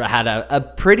had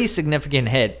a pretty significant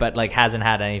hit, but like hasn't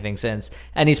had anything since.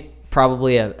 And he's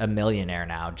probably a millionaire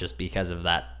now just because of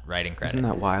that writing credit. Isn't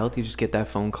that wild? You just get that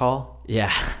phone call?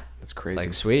 Yeah. That's crazy. It's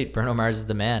like, sweet. Bruno Mars is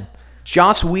the man.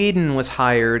 Joss Whedon was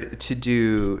hired to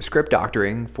do script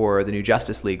doctoring for the new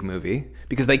Justice League movie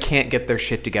because they can't get their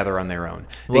shit together on their own.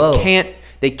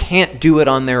 They can't do it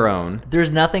on their own.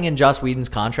 There's nothing in Joss Whedon's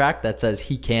contract that says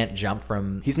he can't jump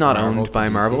from He's not Marvel owned by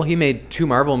DC. Marvel. He made 2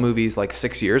 Marvel movies like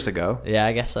 6 years ago. Yeah,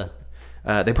 I guess so.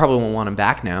 They probably won't want him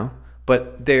back now.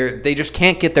 But they just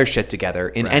can't get their shit together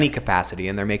in any capacity,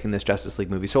 and they're making this Justice League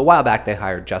movie. So a while back, they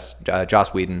hired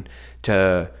Joss Whedon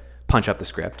to punch up the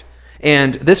script.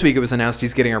 And this week, it was announced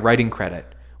he's getting a writing credit,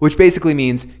 which basically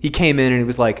means he came in and he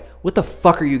was like, what the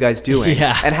fuck are you guys doing?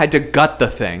 Yeah. And had to gut the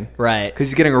thing. Right. Because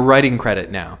he's getting a writing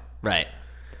credit now. Right.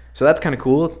 So that's kind of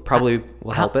cool. Probably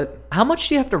will help it. How much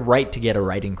do you have to write to get a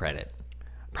writing credit?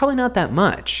 Probably not that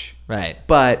much. Right.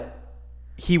 But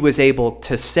he was able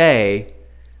to say,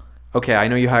 okay, I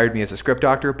know you hired me as a script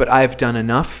doctor, but I've done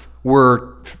enough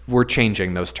we're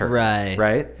changing those terms. Right.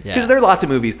 Right? Yeah. Because there are lots of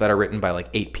movies that are written by like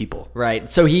 8 people. Right.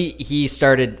 So he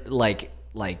started like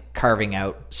carving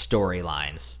out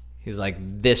storylines. He's like,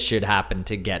 this should happen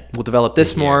to get. We'll develop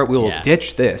this more. We'll Yeah.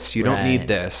 ditch this. You don't Right. need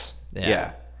this.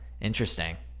 Yeah.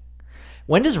 Interesting.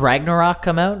 When does Ragnarok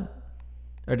come out?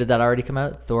 Or did that already come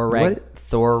out? Thor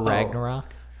Ragnarok?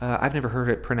 I've never heard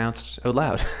it pronounced out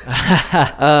loud.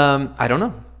 I don't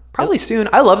know. Probably soon.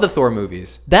 I love the Thor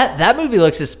movies. That movie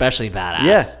looks especially badass.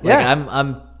 Yeah, Like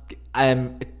yeah.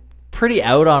 I'm pretty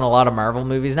out on a lot of Marvel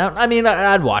movies now. I mean,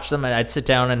 I'd watch them and I'd sit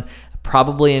down and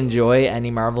probably enjoy any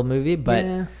Marvel movie,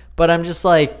 but I'm just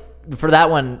like, for that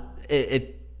one,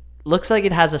 it looks like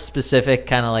it has a specific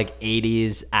kind of like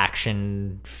 80s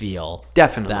action feel.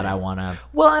 Definitely. That I want to.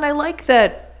 Well, and I like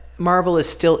that Marvel is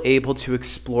still able to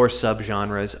explore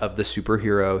subgenres of the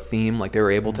superhero theme. Like they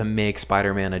were able to make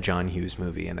Spider-Man a John Hughes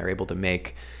movie, and they're able to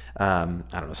make, I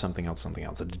don't know, something else,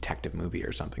 a detective movie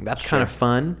or something. That's kind of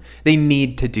fun. They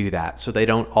need to do that so they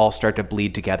don't all start to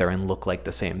bleed together and look like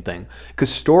the same thing.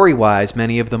 Because story-wise,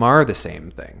 many of them are the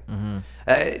same thing.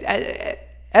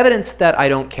 Evidence that I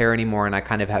don't care anymore and I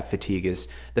kind of have fatigue is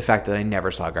the fact that I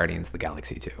never saw Guardians of the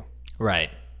Galaxy 2. Right.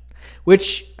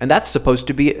 And that's supposed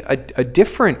to be a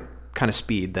different kind of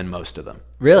speed than most of them.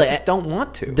 Really? I just don't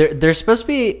want to. They're supposed to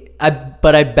be,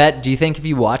 but I bet, do you think if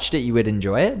you watched it, you would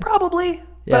enjoy it? Probably, Yeah.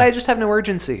 but I just have no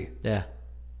urgency. Yeah.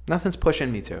 Nothing's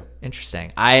pushing me to.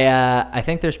 Interesting. I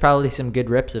think there's probably some good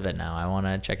rips of it now. I want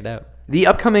to check it out. The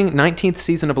upcoming 19th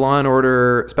season of Law &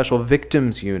 Order Special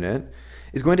Victims Unit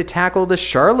is going to tackle the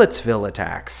Charlottesville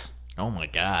attacks. Oh my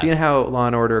God. So you know how Law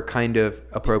 & Order kind of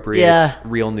appropriates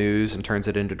real news and turns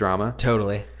it into drama?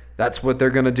 Totally. That's what they're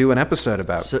going to do an episode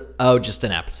about. So, just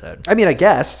an episode. I mean, I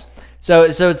guess. So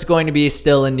it's going to be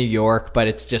still in New York, but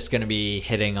it's just going to be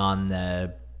hitting on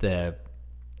the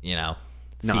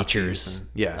features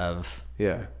of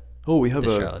Yeah. Oh, we have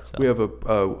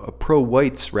a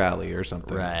pro-whites rally or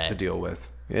something to deal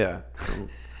with. Yeah.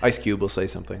 Ice Cube will say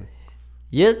something.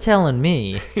 You're telling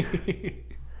me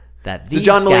that these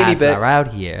John Mulaney guys bit. are out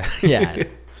here. Yeah.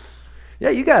 Yeah,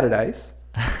 you got it, Ice.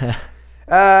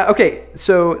 Okay,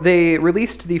 so they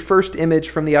released the first image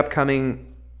from the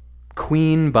upcoming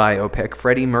Queen biopic,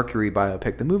 Freddie Mercury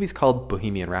biopic. The movie's called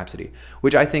Bohemian Rhapsody,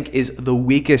 which I think is the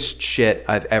weakest shit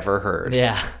I've ever heard.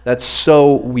 Yeah. That's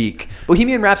so weak.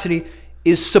 Bohemian Rhapsody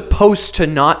is supposed to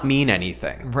not mean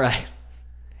anything. Right.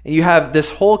 And you have this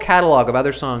whole catalog of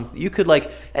other songs that you could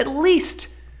like at least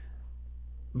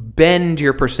bend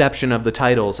your perception of the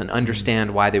titles and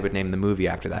understand why they would name the movie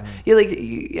after that.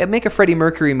 You make a Freddie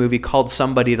Mercury movie called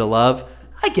Somebody to Love.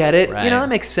 I get it. Right. You know, that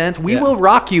makes sense. We Will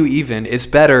Rock You even is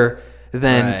better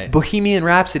than Right. Bohemian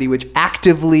Rhapsody, which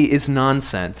actively is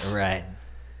nonsense. Right.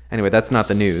 Anyway, that's not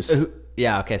the news.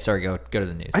 Yeah. Okay. Sorry. Go to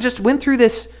the news. I just went through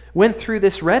this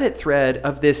Reddit thread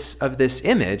of this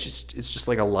image. It's just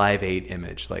like a Live 8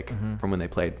 image, like from when they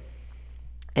played.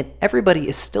 And everybody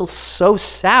is still so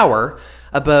sour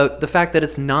about the fact that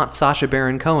it's not Sacha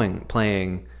Baron Cohen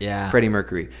playing Freddie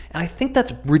Mercury. And I think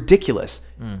that's ridiculous.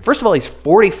 First of all, he's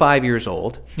 45 years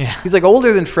old. Yeah. He's like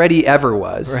older than Freddie ever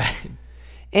was. Right.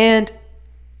 And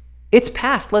it's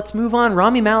past. Let's move on.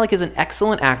 Rami Malek is an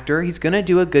excellent actor. He's going to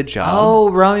do a good job. Oh,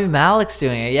 Rami Malek's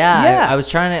doing it. Yeah. Yeah. I was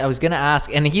going to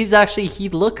ask, and he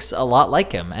looks a lot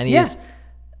like him, and he's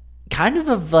kind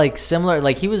of like similar.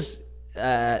 Like he was,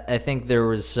 I think there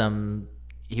was some.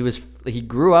 He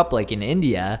grew up like in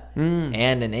India and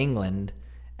in England,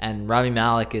 and Rami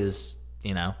Malek is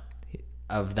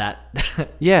of that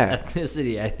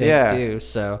ethnicity, I think too.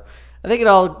 So I think it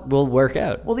all will work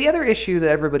out. Well, the other issue that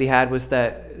everybody had was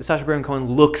that Sacha Baron Cohen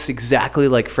looks exactly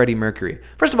like Freddie Mercury.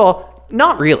 First of all,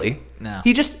 not really. No.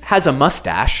 He just has a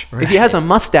mustache. If he has a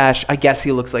mustache, I guess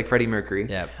he looks like Freddie Mercury.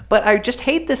 Yep. But I just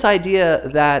hate this idea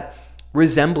that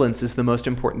resemblance is the most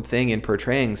important thing in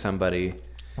portraying somebody.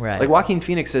 Right. Like Joaquin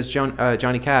Phoenix says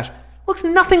Johnny Cash looks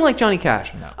nothing like Johnny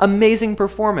Cash. No. Amazing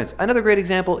performance. Another great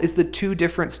example is the 2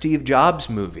 different Steve Jobs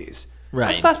movies. Right.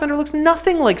 Michael Fassbender looks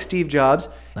nothing like Steve Jobs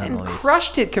and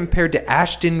crushed it compared to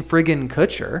Ashton friggin'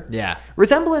 Kutcher. Yeah.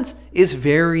 Resemblance is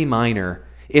very minor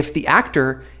if the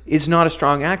actor is not a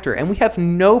strong actor. And we have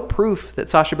no proof that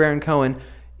Sacha Baron Cohen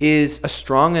is a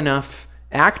strong enough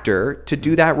actor to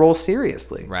do that role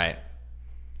seriously. Right.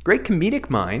 Great comedic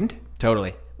mind.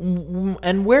 Totally.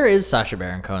 And where is Sacha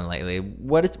Baron Cohen lately?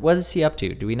 What is he up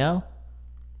to? Do we know?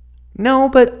 No,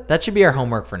 but That should be our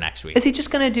homework for next week. is he just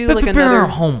going to do like another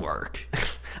homework?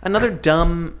 another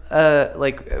dumb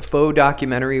like faux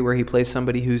documentary where he plays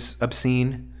somebody who's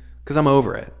obscene? Because I'm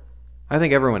over it. I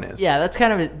think everyone is. Yeah,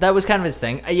 that was kind of his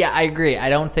thing. Yeah, I agree. I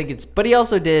don't think it's. But he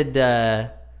also did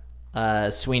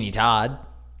Sweeney Todd.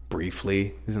 briefly.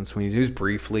 He was in Sweeney. He was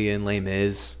briefly in Les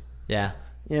Mis. Yeah.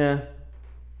 Yeah.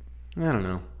 I don't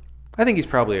know. I think he's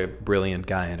probably a brilliant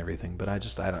guy and everything, but I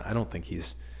don't think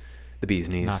he's the bee's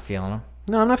knees. Not feeling him.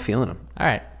 No, I'm not feeling him. All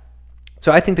right.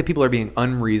 So I think that people are being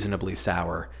unreasonably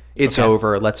sour. It's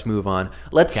over. Let's move on.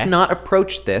 Let's not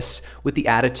approach this with the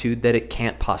attitude that it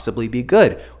can't possibly be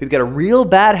good. We've got a real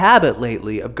bad habit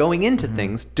lately of going into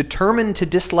things determined to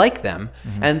dislike them,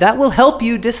 and that will help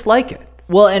you dislike it.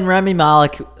 Well, and Rami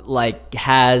Malek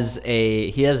has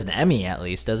an Emmy at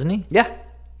least, doesn't he? Yeah.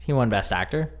 He won Best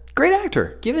Actor. Great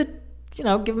actor. Give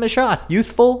him a shot.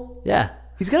 Youthful. Yeah.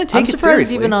 He's going to take it seriously. I'm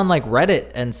surprised even on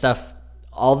Reddit and stuff,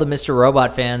 all the Mr.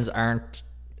 Robot fans aren't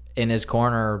in his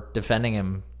corner defending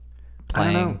him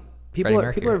playing. I don't know.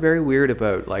 People are very weird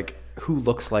about who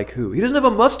looks like who. He doesn't have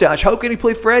a mustache. How can he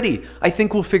play Freddy? I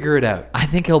think we'll figure it out. I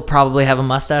think he'll probably have a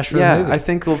mustache for the movie. I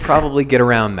think they'll probably get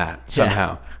around that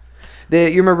somehow.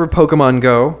 You remember Pokemon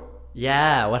Go?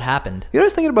 Yeah, what happened? You know what I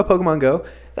was thinking about Pokemon Go?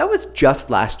 That was just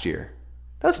last year.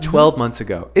 That was 12 months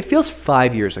ago. It feels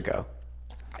 5 years ago.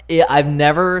 I've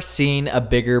never seen a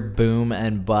bigger boom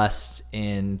and bust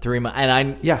in 3 months.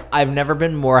 And I've never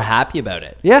been more happy about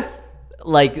it. Yeah.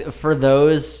 For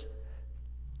those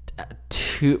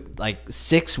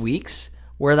 6 weeks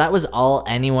where that was all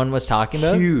anyone was talking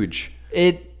about. Huge.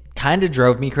 It kind of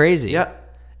drove me crazy. Yeah.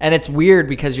 And it's weird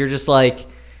because you're just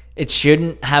it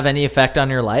shouldn't have any effect on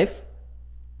your life.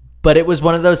 But it was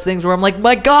one of those things where I'm like,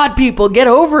 my God, people, get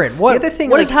over it. What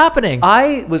is happening?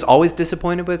 I was always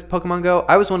disappointed with Pokemon Go.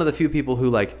 I was one of the few people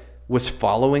who was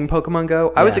following Pokemon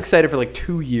Go. I was excited for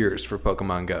 2 years for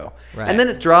Pokemon Go. Right. And then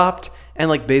it dropped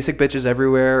and basic bitches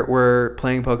everywhere were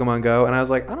playing Pokemon Go. And I was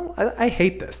like, I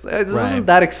hate this. This isn't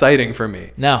that exciting for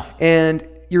me. No. And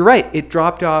you're right. It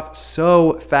dropped off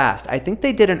so fast. I think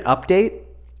they did an update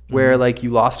where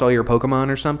you lost all your Pokemon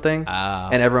or something.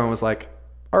 And everyone was like,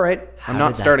 all right, I'm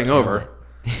not starting over.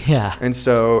 Yeah. And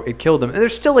so it killed them. And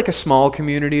there's still a small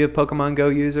community of Pokemon Go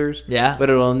users. Yeah. But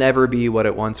it'll never be what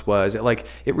it once was.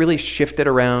 It really shifted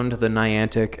around the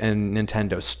Niantic and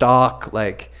Nintendo stock.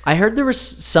 I heard there was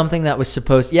something that was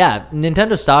supposed... Yeah,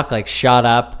 Nintendo stock shot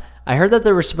up. I heard that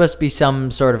there was supposed to be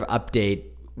some sort of update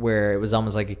where it was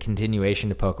almost like a continuation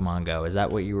to Pokemon Go. Is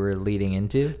that what you were leading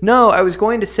into? No, I was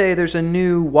going to say there's a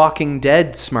new Walking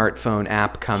Dead smartphone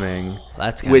app coming.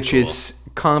 That's kind of which cool. is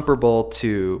comparable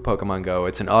to Pokemon Go.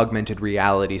 It's an augmented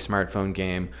reality smartphone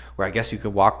game where I guess you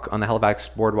could walk on the Halifax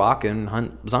boardwalk and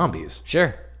hunt zombies.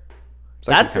 Sure.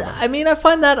 So I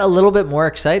find that a little bit more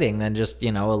exciting than just,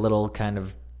 a little kind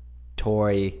of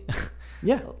toy.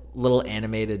 Yeah. Little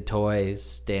animated toys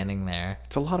standing there.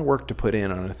 It's a lot of work to put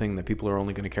in on a thing that people are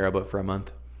only going to care about for a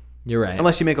month. You're right.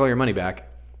 Unless you make all your money back.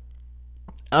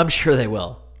 I'm sure they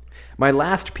will. My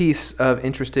last piece of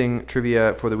interesting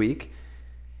trivia for the week.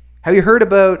 Have you heard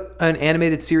about an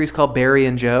animated series called Barry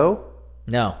and Joe?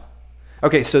 No.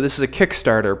 Okay, so this is a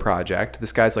Kickstarter project.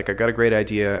 This guy's I got a great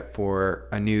idea for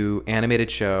a new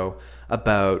animated show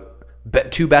about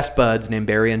two best buds named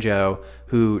Barry and Joe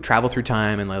who travel through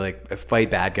time and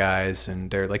fight bad guys, and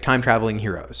they're time traveling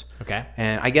heroes. Okay.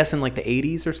 And I guess in the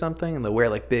 80s or something, and they'll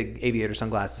wear big aviator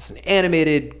sunglasses. An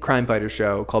animated crime fighter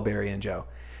show called Barry and Joe,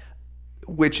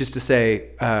 which is to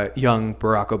say, young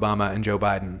Barack Obama and Joe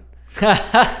Biden.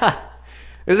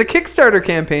 There's a Kickstarter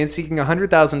campaign seeking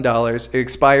 $100,000. It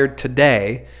expired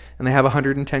today, and they have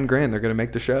 $110,000. They're going to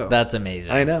make the show. That's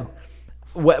amazing. I know.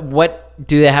 What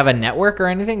do they have a network or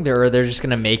anything? Or they're just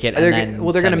going to make it? They're going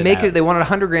to make it. They wanted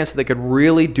 $100,000 so they could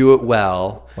really do it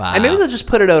well. Wow. And maybe they'll just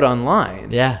put it out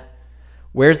online. Yeah.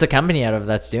 Where's the company out of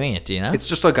that's doing it? Do you know? It's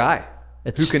just a guy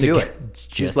who can do it. It's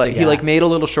just he's a guy. He made a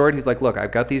little short. He's look,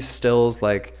 I've got these stills.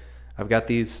 I've got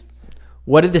these.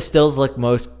 What did the stills look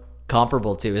most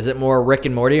comparable to? Is it more Rick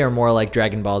and Morty or more like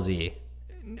Dragon Ball Z?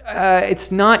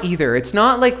 It's not either. It's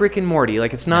not like Rick and Morty.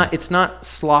 It's not. It's not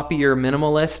sloppy or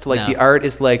minimalist. The art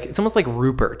is it's almost like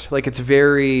Rupert. It's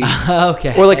very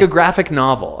okay. Or a graphic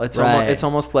novel. It's right. It's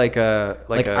almost like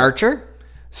Archer.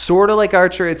 Sort of like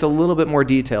Archer. It's a little bit more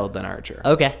detailed than Archer.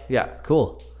 Okay. Yeah.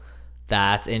 Cool.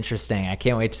 That's interesting. I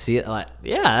can't wait to see it.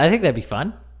 Yeah, I think that'd be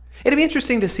fun. It'd be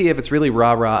interesting to see if it's really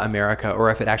rah-rah America or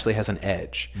if it actually has an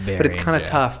edge. But it's kind of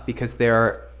tough because they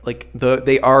are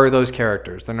they are those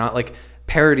characters. They're not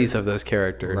parodies of those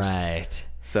characters. Right.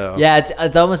 So yeah,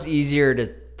 it's almost easier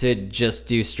to just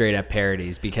do straight up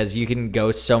parodies because you can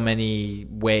go so many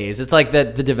ways. It's like the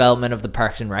development of the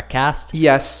Parks and Rec cast.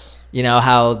 Yes. You know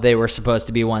how they were supposed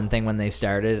to be one thing when they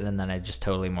started and then it just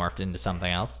totally morphed into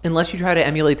something else. Unless you try to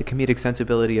emulate the comedic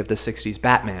sensibility of the 60s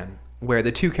Batman, where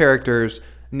the two characters,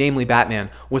 namely Batman,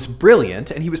 was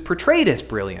brilliant and he was portrayed as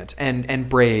brilliant and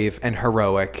brave and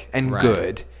heroic and Right.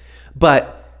 good.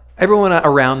 But everyone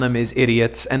around them is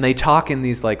idiots, and they talk in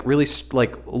these like really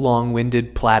like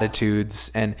long-winded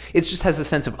platitudes, and it just has a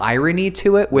sense of irony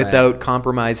to it without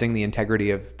compromising the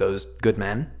integrity of those good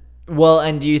men. Well,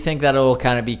 and do you think that it'll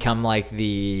kind of become like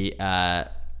the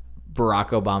Barack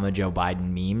Obama, Joe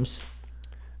Biden memes?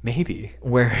 Maybe.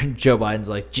 Where Joe Biden's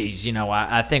like, geez,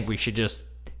 I think we should just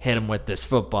hit him with this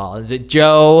football. Is it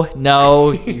Joe?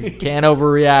 No, you can't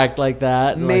overreact like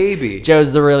that. Maybe. Like,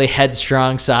 Joe's the really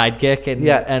headstrong sidekick,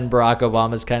 and Barack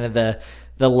Obama's kind of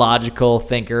the logical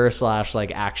thinker /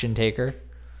 like action taker.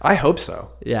 I hope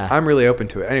so. Yeah. I'm really open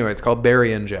to it. Anyway, it's called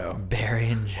Barry and Joe. Barry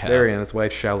and Joe. Barry and his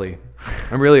wife, Shelley.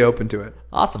 I'm really open to it.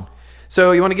 Awesome.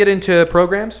 So you want to get into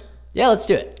programs? Yeah, let's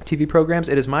do it. TV programs.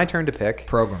 It is my turn to pick.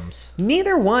 Programs.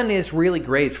 Neither one is really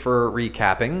great for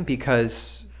recapping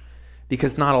because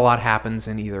not a lot happens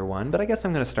in either one. But I guess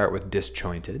I'm going to start with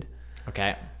Disjointed.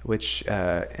 Okay. Which,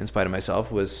 in spite of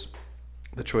myself, was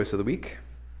the choice of the week.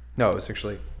 No, it was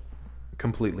actually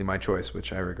completely my choice,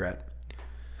 which I regret.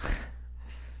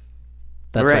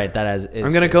 That's right. right. That is.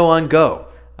 I'm going to go on go.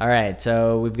 All right.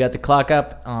 So we've got the clock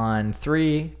up on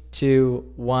 3,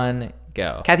 2, 1,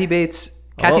 go. Kathy Bates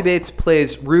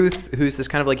plays Ruth, who's this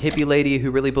kind of like hippie lady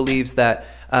who really believes that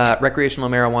recreational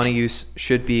marijuana use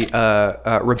should be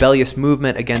a rebellious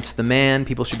movement against the man.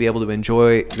 People should be able to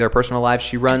enjoy their personal lives.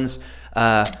 She runs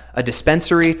a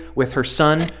dispensary with her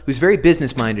son, who's very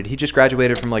business-minded. He just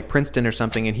graduated from like Princeton or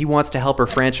something, and he wants to help her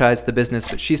franchise the business,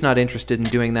 but she's not interested in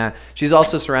doing that. She's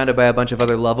also surrounded by a bunch of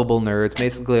other lovable nerds,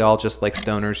 basically all just like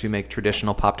stoners who make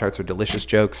traditional Pop-Tarts or delicious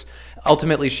jokes.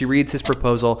 Ultimately, she reads his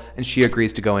proposal, and she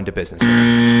agrees to go into business with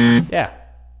him. Yeah.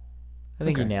 I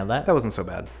think you nailed that. That wasn't so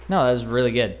bad. No, that was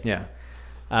really good. Yeah.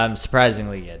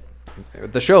 Surprisingly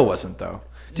good. The show wasn't, though.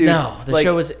 Dude, no, the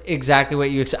show was exactly what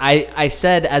you I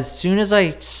said as soon as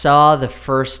I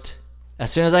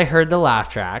heard the laugh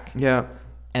track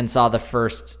and saw the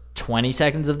first 20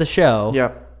 seconds of the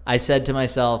show, I said to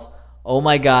myself, oh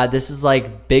my God, this is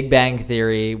like Big Bang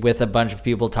Theory with a bunch of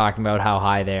people talking about how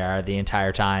high they are the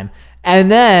entire time.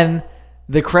 And then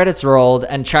the credits rolled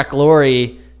and Chuck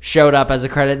Lorre showed up as a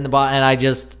credit in the bottom, and I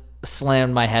just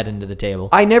slammed my head into the table.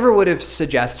 I never would have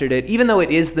suggested it, even though it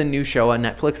is the new show on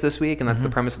Netflix this week, and that's the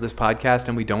premise of this podcast,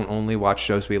 and we don't only watch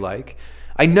shows we like.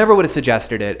 I never would have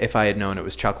suggested it if I had known it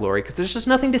was Chuck Lorre, because there's just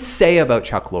nothing to say about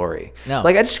Chuck Lorre. No.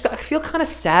 Like, I feel kind of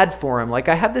sad for him. Like,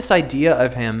 I have this idea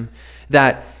of him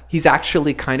that he's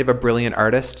actually kind of a brilliant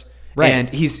artist. Right. And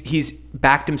he's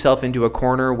backed himself into a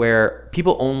corner where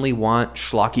people only want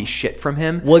schlocky shit from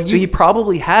him. Well, so he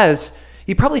probably has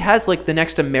like the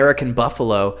next American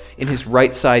Buffalo in his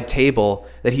right side table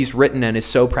that he's written and is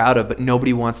so proud of, but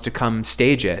nobody wants to come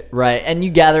stage it. Right, and you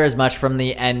gather as much from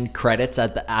the end credits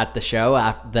at the show,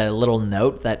 after the little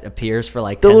note that appears for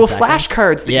like 10 the little seconds.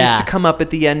 flashcards that used to come up at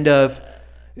the end of.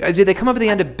 Did they come up at the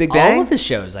end of Big Bang? All of his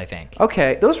shows, I think.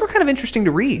 Okay, those were kind of interesting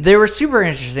to read. They were super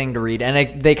interesting to read,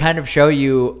 and they kind of show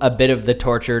you a bit of the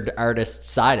tortured artist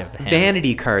side of him.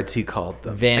 Vanity cards, he called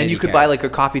them. Vanity and you could cards. buy like a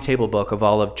coffee table book of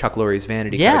all of Chuck Lorre's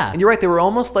vanity Yeah. cards. And you're right, they were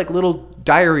almost like little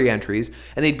diary entries,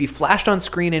 and they'd be flashed on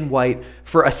screen in white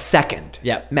for a second.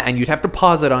 Yeah. And you'd have to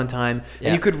pause it on time, Yeah.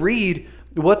 and you could read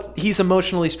what he's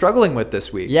emotionally struggling with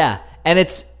this week. Yeah, and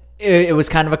it was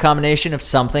kind of a combination of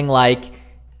something like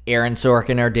Aaron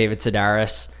Sorkin or David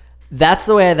Sedaris. That's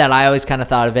the way that I always kind of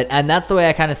thought of it, and that's the way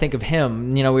I kind of think of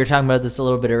him. You know, we were talking about this a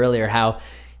little bit earlier, how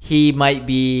he might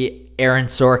be Aaron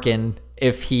Sorkin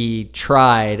if he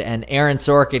tried, and Aaron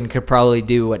Sorkin could probably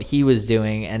do what he was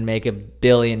doing and make $1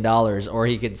 billion, or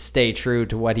he could stay true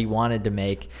to what he wanted to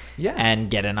make and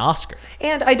get an Oscar.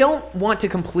 And I don't want to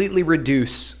completely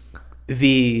reduce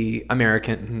the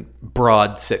American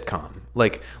broad sitcom.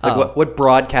 Like what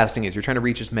broadcasting is. You're trying to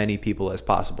reach as many people as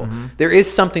possible. There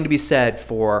is something to be said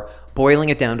for boiling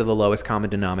it down to the lowest common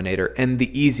denominator and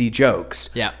the easy jokes.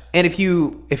 Yeah. And if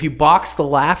you box the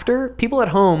laughter, people at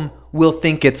home will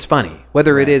think it's funny,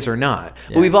 whether it is or not.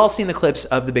 Yeah. But we've all seen the clips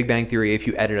of The Big Bang Theory. If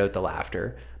you edit out the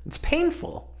laughter, it's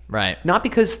painful. Right. Not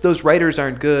because those writers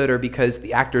aren't good or because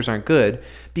the actors aren't good,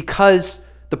 because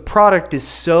the product is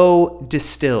so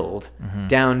distilled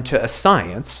down to a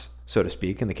science, so to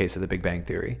speak, in the case of The Big Bang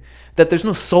Theory, that there's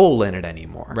no soul in it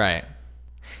anymore. Right.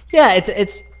 Yeah,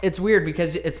 it's weird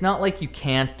because it's not like you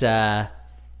can't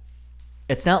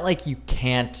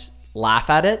laugh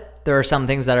at it. There are some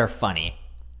things that are funny.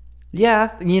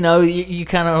 Yeah. You know, you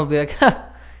kind of be like, huh.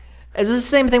 It's the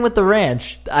same thing with The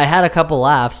Ranch. I had a couple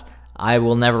laughs. I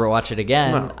will never watch it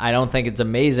again. No. I don't think it's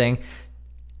amazing.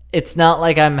 It's not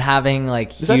like I'm having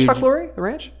like Is that Chuck Lorre, The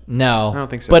Ranch? No. I don't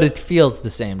think so. But it feels the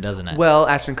same, doesn't it? Well,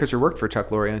 Ashton Kutcher worked for Chuck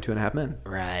Lorre on 2.5 Men.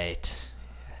 Right.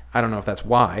 I don't know if that's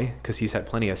why, because he's had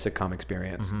plenty of sitcom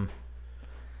experience.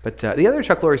 But the other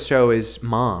Chuck Lorre show is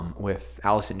Mom with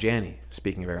Allison Janney,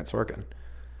 speaking of Aaron Sorkin.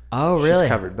 Oh, really? She's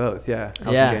covered both, yeah.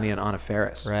 Allison Janney and Anna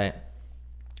Faris. Right.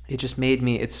 It just made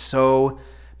me, it's so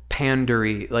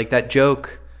pandery. Like that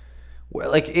joke,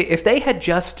 like if they had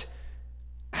just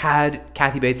had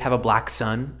Kathy Bates have a black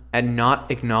son and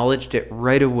not acknowledged it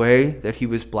right away that he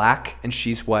was black and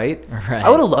she's white, Right. I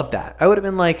would have loved that. I would have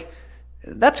been like,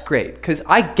 that's great, because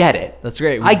I get it. That's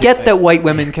great. I get that white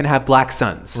women can have black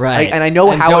sons. Right. And I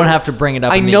know and how... don't have to bring it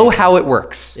up I know immediately. how it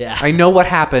works. Yeah. I know what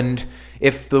happened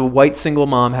if the white single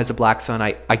mom has a black son.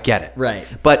 I get it. Right.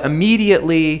 But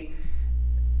immediately...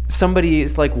 somebody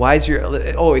is like, why is your...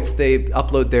 Oh, it's they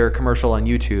upload their commercial on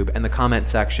YouTube, and the comment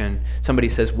section, somebody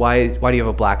says, why do you have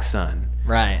a black son?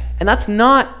 Right. And that's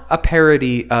not a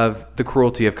parody of the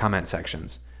cruelty of comment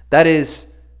sections. That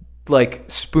is like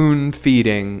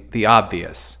spoon-feeding the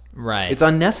obvious. Right. It's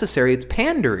unnecessary. It's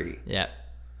pandery. Yeah.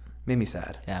 Made me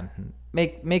sad. Yeah.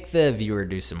 Make the viewer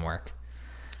do some work.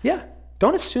 Yeah.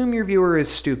 Don't assume your viewer is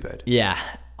stupid. Yeah.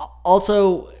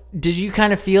 Also, did you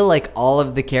kind of feel like all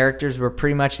of the characters were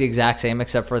pretty much the exact same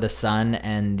except for the son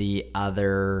and the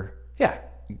other Yeah.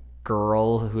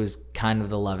 girl who's kind of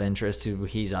the love interest who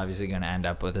he's obviously going to end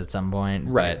up with at some point.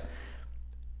 Right.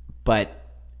 But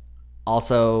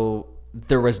also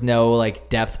there was no like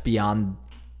depth beyond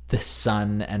the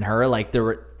son and her. Like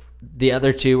the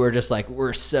other two were just like,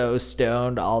 we're so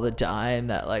stoned all the time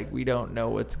that like we don't know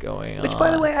what's going on. Which,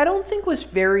 by the way, I don't think was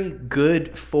very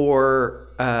good for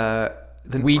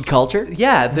the weed culture.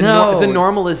 Yeah, the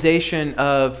normalization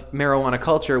of marijuana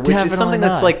culture, which Definitely is something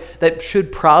that's not. like that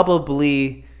should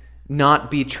probably not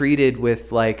be treated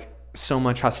with like so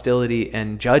much hostility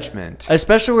and judgment.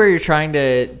 Especially where you're trying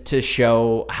to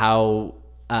show how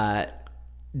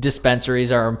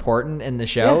dispensaries are important in the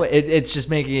show. Yeah. It's just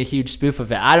making a huge spoof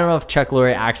of it. I don't know if Chuck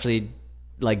Lorre actually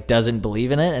like doesn't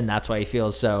believe in it, and that's why he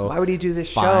feels so. Why would he do this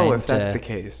show fine if that's the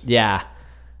case? Yeah,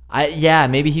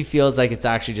 maybe he feels like it's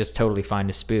actually just totally fine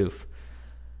to spoof.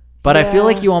 But I feel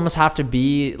like you almost have to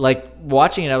be like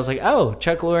watching it. I was like, oh,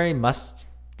 Chuck Lorre must,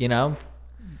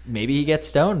 maybe he gets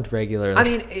stoned regularly. I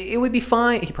mean, it would be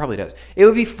fine. He probably does. It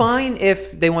would be fine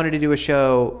if they wanted to do a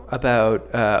show about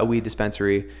a weed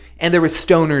dispensary and there was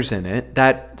stoners in it.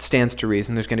 That stands to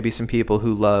reason. There's going to be some people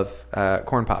who love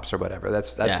corn pops or whatever.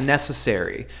 That's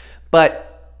necessary.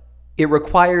 But it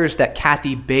requires that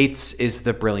Kathy Bates is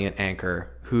the brilliant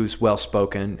anchor who's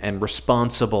well-spoken and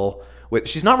responsible.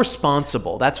 She's not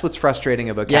responsible. That's what's frustrating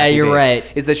about Kathy Bates. Yeah, you're right.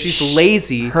 Is that she's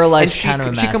lazy. Her life's and kind of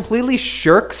a mess. She completely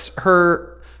shirks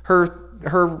her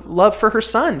love for her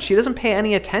son. She doesn't pay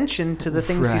any attention to the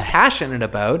things he's passionate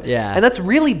about. Yeah. And that's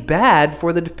really bad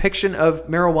for the depiction of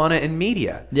marijuana in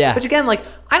media. Yeah. Which again, like,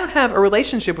 I don't have a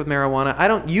relationship with marijuana. I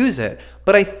don't use it.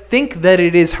 But I think that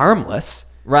it is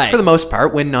harmless. Right. For the most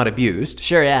part, when not abused.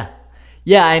 Sure, yeah.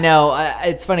 Yeah, I know.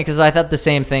 It's funny because I thought the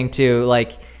same thing too.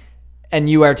 Like, and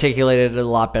you articulated it a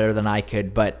lot better than I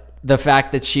could, but the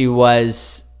fact that she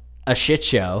was a shit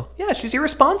show. Yeah, she's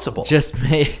irresponsible. Just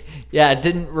made, it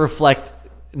didn't reflect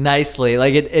nicely.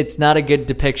 Like, it's not a good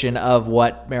depiction of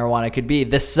what marijuana could be.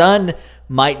 The son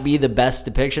might be the best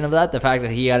depiction of that. The fact that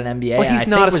he got an MBA. Well, he's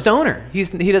not a stoner. He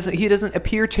doesn't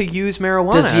appear to use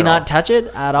marijuana. Does he not touch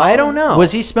it at all? I don't know.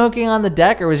 Was he smoking on the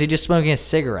deck or was he just smoking a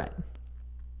cigarette?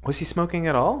 Was he smoking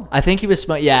at all? I think he was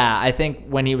smoking. Yeah, I think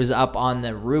when he was up on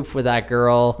the roof with that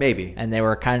girl, maybe, and they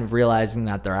were kind of realizing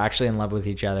that they're actually in love with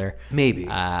each other. Maybe.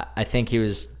 I think he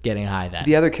was getting high then.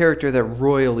 The other character that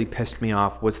royally pissed me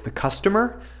off was the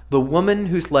customer, the woman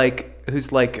who's like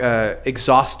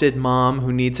exhausted mom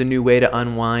who needs a new way to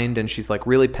unwind, and she's like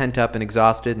really pent up and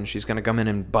exhausted, and she's gonna come in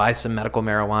and buy some medical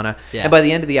marijuana. Yeah. And by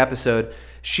the end of the episode,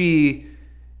 she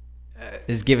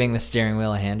is giving the steering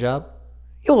wheel a hand job.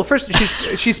 Yeah, well, first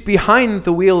she's behind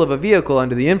the wheel of a vehicle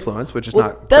under the influence, which is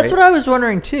not. That's great. what I was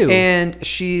wondering too. And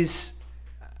she is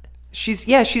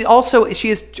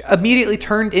immediately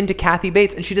turned into Kathy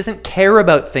Bates, and she doesn't care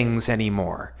about things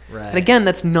anymore. Right. And again,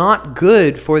 that's not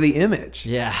good for the image.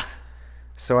 Yeah.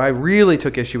 So I really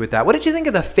took issue with that. What did you think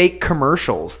of the fake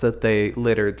commercials that they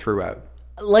littered throughout?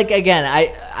 Like, again,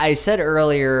 I said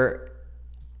earlier,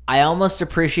 I almost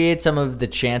appreciate some of the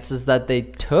chances that they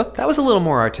took. That was a little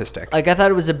more artistic. Like, I thought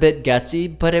it was a bit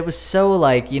gutsy, but it was so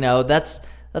like, that's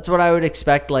what I would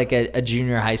expect like a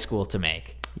junior high school to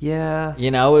make. Yeah.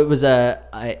 It was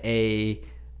a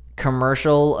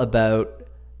commercial about,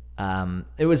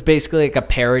 it was basically like a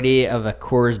parody of a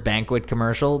Coors Banquet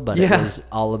commercial, but it was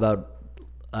all about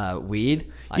weed.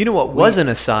 You know what was an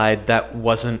aside that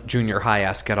wasn't junior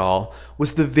high-esque at all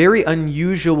was the very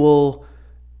unusual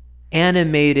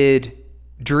animated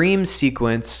dream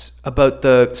sequence about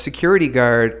the security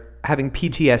guard having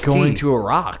PTSD. Going to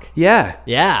Iraq. Yeah.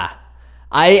 Yeah.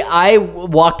 I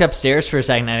walked upstairs for a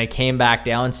second and I came back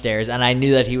downstairs and I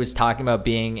knew that he was talking about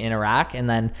being in Iraq, and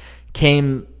then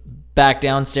came back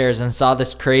downstairs and saw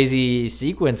this crazy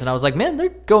sequence and I was like, man, they're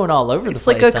going all over the place. It's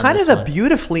like a kind of a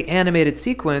beautifully animated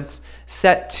sequence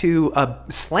set to a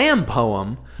slam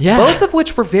poem. Yeah. Both of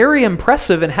which were very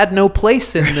impressive and had no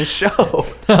place in this show.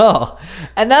 Oh,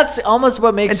 and that's almost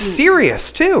what makes And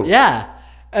serious too. Yeah.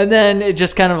 And then it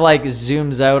just kind of like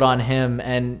zooms out on him.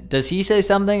 And does he say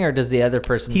something, or does the other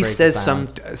person? He break says the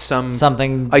silence?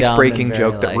 something ice-breaking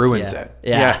joke that ruins it.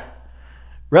 Yeah.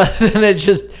 Rather than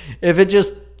if it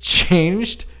just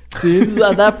changed scenes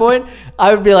at that point,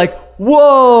 I would be like,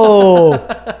 whoa,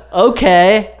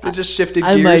 okay. It just shifted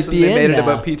I gears might and be they in made it now.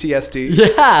 about PTSD.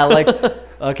 Yeah, like,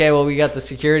 okay, well, we got the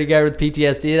security guard with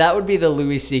PTSD. That would be the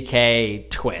Louis C.K.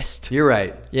 twist. You're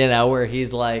right. You know, where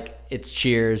he's like, it's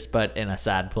Cheers, but in a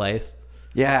sad place.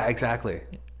 Yeah, exactly.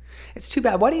 It's too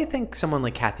bad. Why do you think someone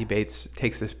like Kathy Bates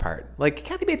takes this part? Like,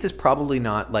 Kathy Bates is probably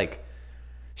not like...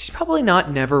 She's probably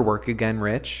not never work again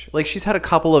rich. Like, she's had a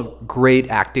couple of great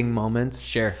acting moments.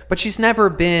 Sure. But she's never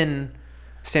been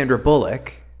Sandra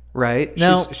Bullock, right?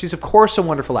 No. She's of course a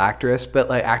wonderful actress, but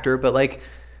like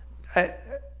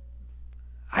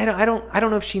I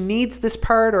don't know if she needs this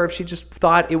part or if she just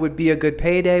thought it would be a good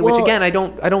payday, which Well, again, I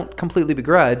don't completely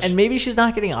begrudge. And maybe she's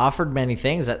not getting offered many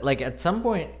things. Like, at some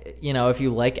point, you know, if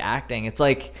you like acting, it's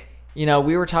like, you know,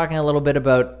 we were talking a little bit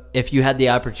about if you had the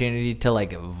opportunity to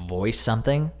like voice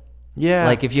something. Yeah.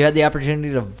 Like, if you had the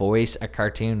opportunity to voice a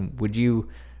cartoon, would you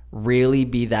really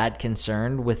be that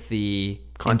concerned with the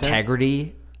Content?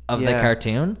 integrity of the Yeah.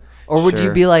 cartoon? Or would you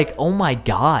Sure. be like, oh my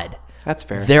God, That's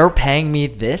fair. they're paying me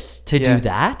this to Yeah, do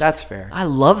that? That's fair. I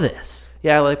love this.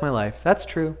 Yeah, I like my life. That's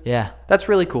true. Yeah. That's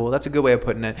really cool. That's a good way of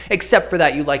putting it. Except for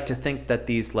that, you like to think that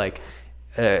these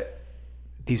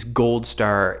these gold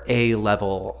star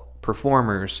A-level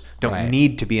performers don't Right.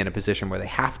 need to be in a position where they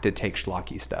have to take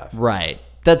schlocky stuff. Right.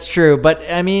 That's true. But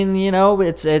I mean, you know,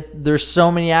 there's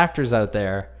so many actors out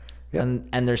there, and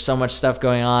there's so much stuff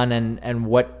going on, and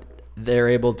what they're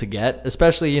able to get,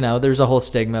 especially, you know, there's a whole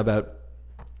stigma about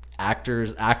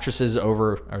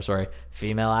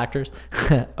female actors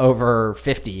over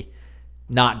 50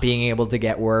 not being able to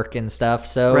get work and stuff.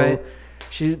 So Right.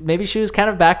 she was kind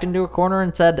of backed into a corner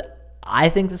and said, I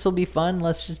think this will be fun.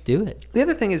 Let's just do it. The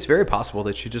other thing is very possible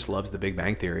that she just loves The Big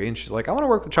Bang Theory, and she's like, I want to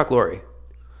work with Chuck Lorre.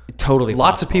 Totally.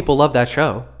 Lots of people love that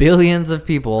show. Billions of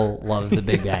people love The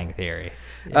Big Bang Theory.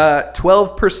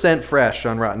 12% fresh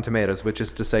on Rotten Tomatoes, which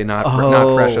is to say not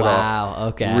fresh at all. Wow.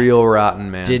 Okay. Real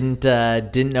rotten, man. Didn't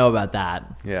know about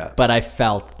that. Yeah. But I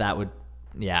felt that would,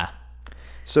 yeah.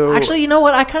 So Actually, you know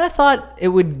what? I kind of thought it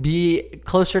would be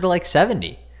closer to like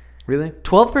 70. really?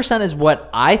 12% is what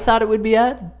I thought it would be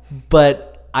at,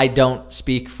 but I don't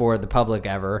speak for the public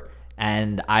ever.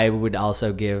 And I would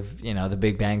also give, you know, The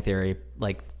Big Bang Theory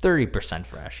like 30%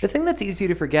 fresh. The thing that's easy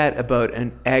to forget about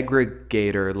an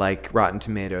aggregator like Rotten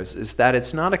Tomatoes is that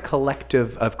it's not a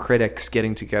collective of critics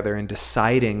getting together and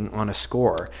deciding on a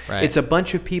score. Right. It's a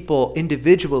bunch of people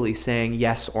individually saying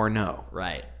yes or no.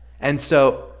 Right. And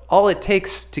so all it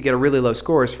takes to get a really low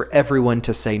score is for everyone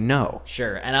to say no.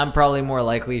 Sure. And I'm probably more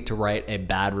likely to write a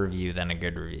bad review than a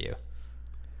good review.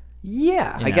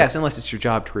 Yeah, I know. guess, unless it's your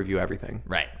job to review everything,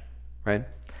 Right. right?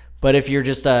 But if you're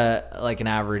just like an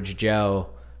average Joe,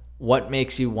 what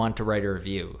makes you want to write a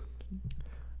review?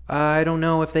 I don't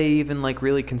know if they even like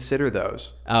really consider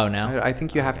those. Oh, no? I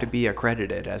think you have to be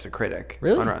accredited as a critic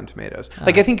Really? on Rotten Tomatoes.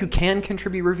 Like, I think you can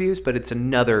contribute reviews, but it's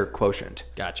another quotient.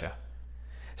 Gotcha.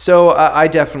 So I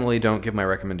definitely don't give my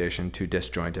recommendation to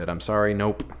Disjointed. I'm sorry.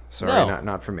 Nope. Sorry. No.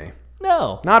 Not for me.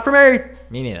 No. Not for me.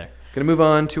 Me neither. Gonna move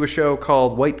on to a show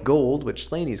called White Gold, which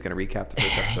Slaney's gonna recap the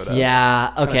first episode of.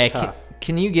 Yeah. Okay. tough.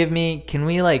 Can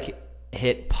we like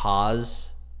hit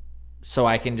pause so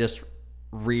I can just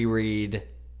reread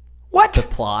What? the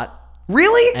plot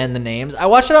Really? and the names? I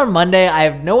watched it on Monday. I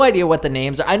have no idea what the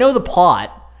names are. I know the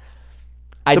plot.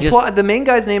 The main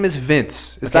guy's name is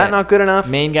Vince. Is that not good enough?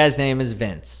 Main guy's name is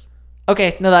Vince.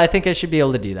 Okay. No, I think I should be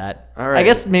able to do that. All right. I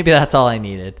guess maybe that's all I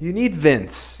needed. You need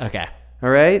Vince. Okay. All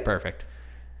right? Perfect.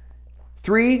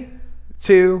 3,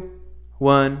 2,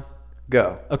 1,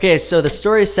 go. Okay, so the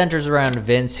story centers around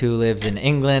Vince, who lives in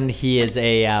England. He is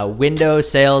a window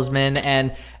salesman,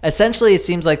 and essentially it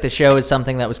seems like the show is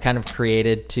something that was kind of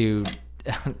created to...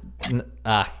 can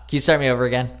you start me over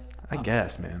again? I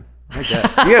guess, man. I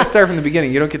guess. You gotta start from the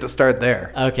beginning. You don't get to start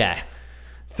there. Okay.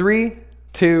 3,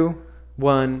 2,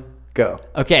 1, Go.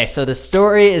 Okay, so the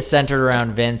story is centered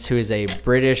around Vince, who is a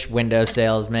British window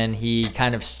salesman. He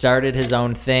kind of started his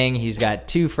own thing. He's got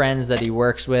 2 friends that he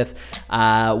works with.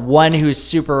 One who's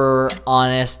super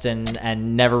honest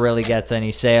and never really gets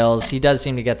any sales. He does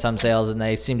seem to get some sales, and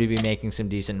they seem to be making some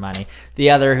decent money. The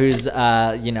other who's,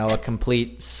 a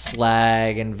complete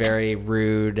slag and very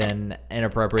rude and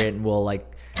inappropriate and will, like,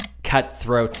 cut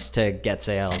throats to get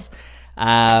sales.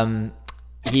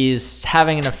 He's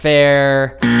having an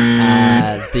affair.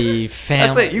 The family.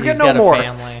 That's it. You get no more.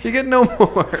 You get no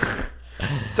more.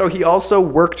 So he also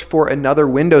worked for another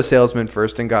window salesman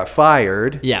first and got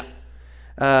fired. Yeah.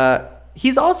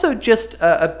 He's also just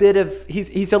a bit of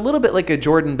he's a little bit like a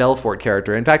Jordan Belfort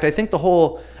character. In fact, I think the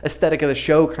whole aesthetic of the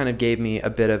show kind of gave me a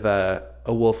bit of a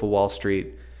Wolf of Wall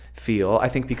Street feel. I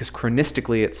think because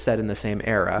chronistically it's set in the same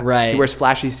era. Right. He wears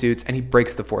flashy suits and he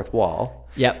breaks the fourth wall.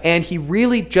 Yep. And he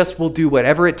really just will do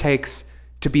whatever it takes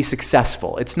to be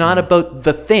successful. It's not about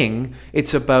the thing.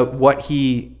 It's about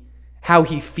how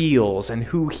he feels and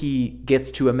who he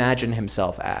gets to imagine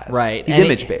himself as. Right. He's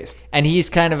image-based. And he's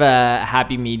kind of a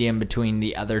happy medium between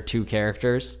the other 2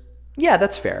 characters. Yeah,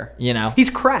 that's fair. He's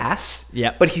crass.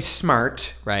 Yep. But he's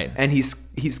smart. Right. And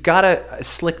he's got a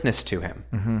slickness to him.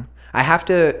 Mm-hmm.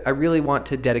 I really want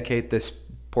to dedicate this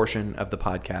portion of the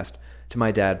podcast to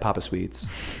my dad, Papa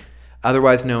Sweets,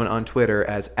 otherwise known on Twitter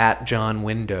as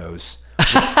 @JohnWindows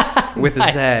with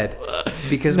a Z,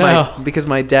 because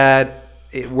my dad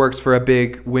works for a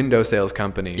big window sales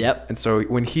company. Yep. And so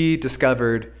when he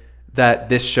discovered that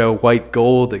this show White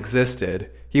Gold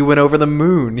existed, he went over the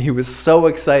moon. He was so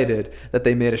excited that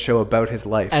they made a show about his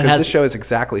life, because this show is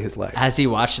exactly his life. Has he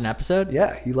watched an episode?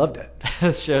 Yeah, he loved it.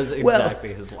 This show's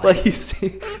exactly his life. Well, he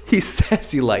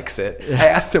says he likes it. I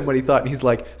asked him what he thought, and he's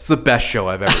like, "It's the best show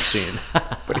I've ever seen."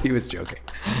 But he was joking.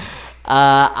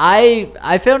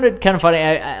 I found it kind of funny.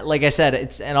 Like I said,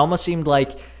 it almost seemed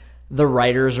like the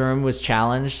writer's room was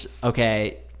challenged.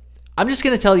 Okay, I'm just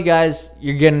gonna tell you guys,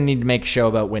 you're gonna need to make a show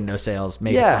about window sales,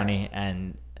 make it funny,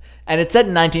 and it's set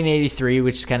in 1983,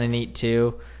 which is kind of neat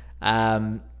too,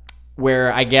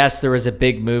 where I guess there was a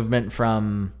big movement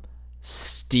from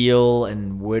steel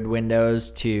and wood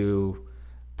windows to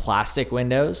plastic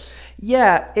windows.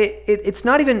 Yeah, it's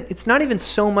not even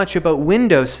so much about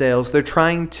window sales. They're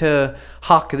trying to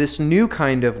hawk this new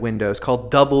kind of windows called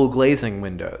double glazing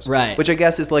windows, right? Which I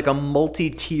guess is like a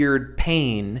multi-tiered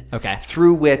pane, okay,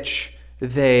 through which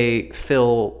they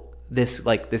fill this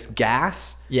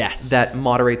gas, yes, that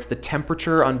moderates the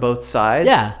temperature on both sides.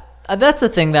 Yeah. That's a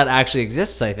thing that actually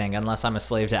exists, I think, unless I'm a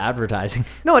slave to advertising.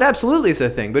 No, it absolutely is a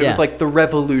thing, but it was like the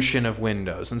revolution of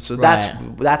windows, and so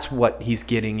that's what he's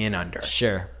getting in under.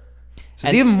 Sure. So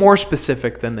it's even more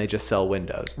specific than they just sell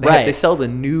windows. They sell the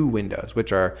new windows,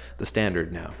 which are the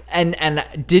standard now. And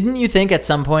didn't you think at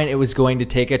some point it was going to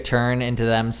take a turn into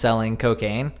them selling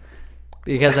cocaine?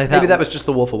 Because I thought maybe that was just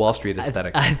the Wolf of Wall Street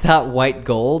aesthetic. I thought White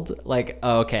Gold,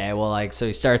 so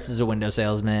he starts as a window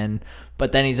salesman,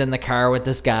 but then he's in the car with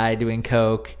this guy doing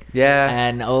coke. Yeah.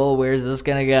 And where's this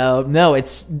gonna go? No,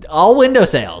 it's all window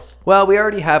sales. Well, we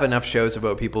already have enough shows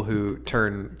about people who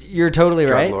turn. You're totally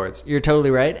drug right. Lords. You're totally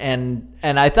right. And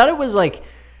I thought it was like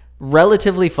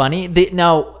relatively funny.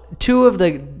 Now, 2 of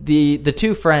the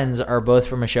 2 friends are both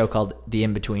from a show called The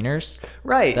In-Betweeners.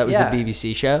 Right. That was a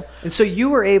BBC show. And so you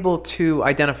were able to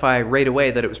identify right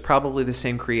away that it was probably the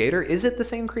same creator. Is it the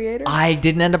same creator? I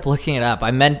didn't end up looking it up.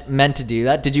 I meant to do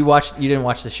that. You didn't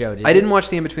watch the show, did you? I didn't watch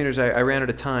The In-Betweeners. I ran out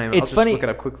of time. It's funny. I'll just look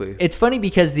it up quickly. It's funny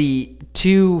because the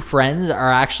 2 friends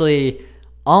are actually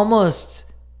almost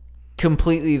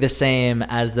completely the same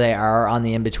as they are on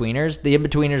The In-Betweeners. The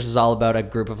In-Betweeners is all about a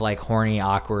group of like horny,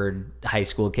 awkward high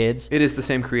school kids. It is the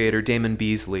same creator, Damon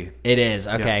Beasley. It is.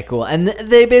 Okay, cool. And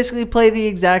they basically play the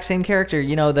exact same character.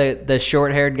 You know, the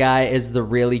short-haired guy is the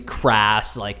really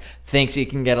crass, like thinks he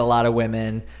can get a lot of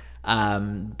women,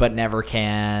 but never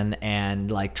can,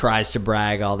 and like tries to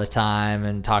brag all the time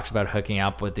and talks about hooking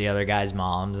up with the other guy's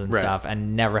moms and stuff,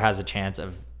 and never has a chance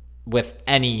with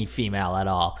any female at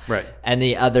all. Right. And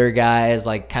the other guy is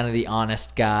like kind of the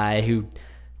honest guy who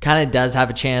kind of does have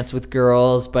a chance with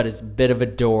girls, but is a bit of a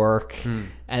dork.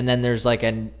 And then there's like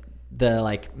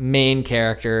the main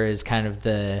character is kind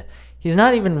of he's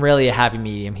not even really a happy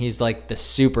medium. He's like the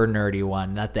super nerdy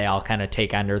one that they all kind of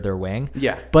take under their wing.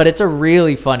 Yeah. But it's a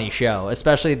really funny show,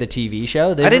 especially the TV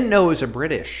show. I didn't know it was a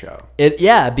British show. A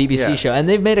BBC show. And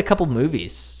they've made a couple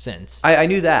movies since. I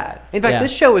knew that. In fact,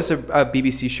 this show is a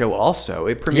BBC show also.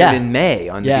 It premiered in May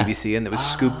on the BBC, and it was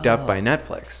scooped up by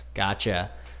Netflix.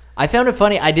 Gotcha. I found it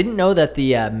funny. I didn't know that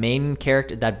the main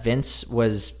character, that Vince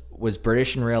was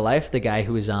British in real life. The guy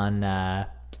who was on,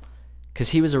 because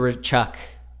he was a Chuck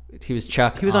He was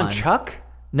Chuck. He was on Chuck?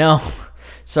 No,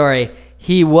 sorry.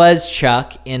 He was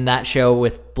Chuck in that show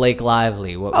with Blake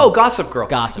Lively. Gossip Girl.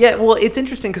 Gossip Yeah, Girl. well, it's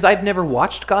interesting because I've never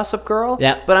watched Gossip Girl.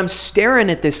 Yeah. But I'm staring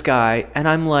at this guy and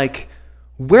I'm like,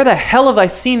 where the hell have I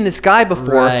seen this guy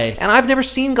before? Right. And I've never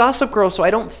seen Gossip Girl, so I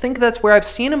don't think that's where I've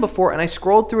seen him before. And I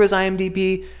scrolled through his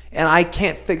IMDb and I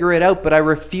can't figure it out, but I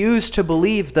refuse to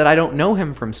believe that I don't know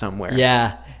him from somewhere.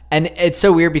 Yeah. And it's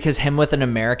so weird because him with an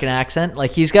American accent,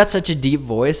 like he's got such a deep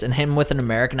voice, and him with an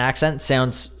American accent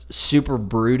sounds super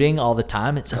brooding all the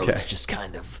time. It's always just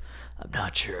kind of, I'm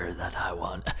not sure that I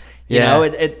want, you know,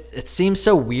 it seems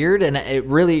so weird, and it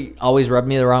really always rubbed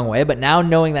me the wrong way. But now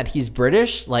knowing that he's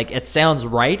British, like it sounds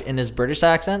right in his British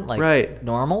accent, like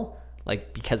normal,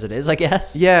 like because it is, I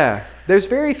guess. Yeah. There's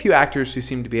very few actors who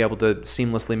seem to be able to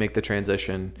seamlessly make the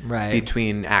transition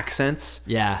between accents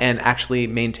and actually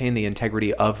maintain the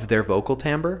integrity of their vocal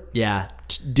timbre. Yeah.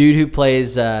 Dude who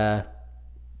plays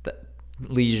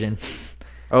Legion.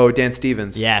 Oh, Dan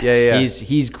Stevens. Yes. Yeah.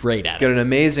 He's great at it. He's got an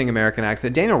amazing American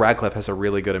accent. Daniel Radcliffe has a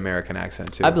really good American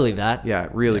accent, too. I believe that. Yeah,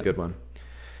 really good one.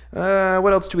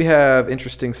 What else do we have?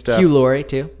 Interesting stuff. Hugh Laurie,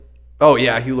 too. Oh,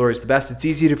 yeah, Hugh Laurie's the best. It's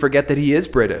easy to forget that he is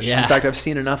British. Yeah. In fact, I've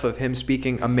seen enough of him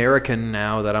speaking American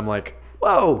now that I'm like,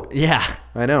 whoa. Yeah.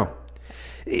 I know.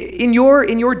 In your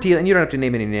deal, and you don't have to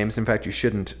name any names, in fact, you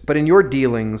shouldn't, but in your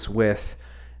dealings with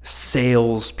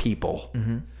salespeople,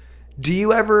 do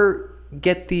you ever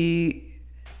get the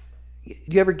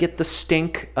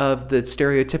stink of the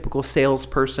stereotypical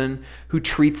salesperson who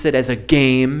treats it as a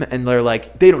game and they're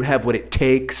like, they don't have what it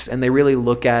takes, and they really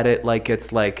look at it like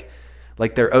it's like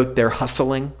they're out there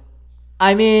hustling?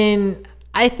 I mean,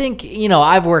 I think,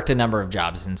 I've worked a number of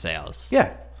jobs in sales.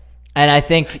 Yeah. And I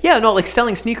think... Yeah, no, like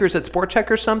selling sneakers at Sport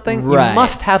Check or something. Right. You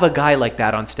must have a guy like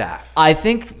that on staff. I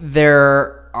think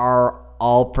there are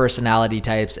all personality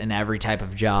types in every type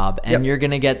of job. And you're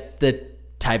going to get the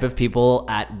type of people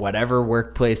at whatever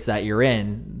workplace that you're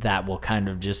in that will kind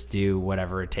of just do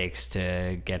whatever it takes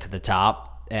to get to the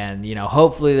top. And,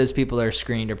 hopefully those people are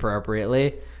screened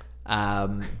appropriately.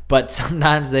 But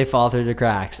sometimes they fall through the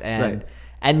cracks. And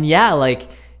yeah, like,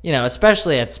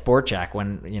 especially at Sport Check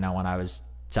when I was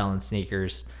selling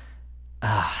sneakers,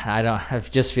 I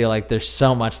just feel like there's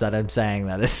so much that I'm saying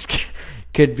that is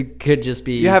could just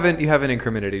be. You haven't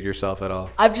incriminated yourself at all.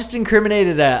 I've just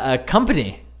incriminated a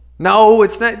company. No,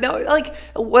 it's not. No, like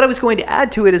what I was going to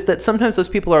add to it is that sometimes those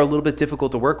people are a little bit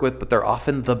difficult to work with, but they're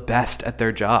often the best at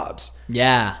their jobs.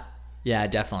 Yeah,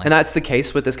 definitely. And that's the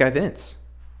case with this guy Vince.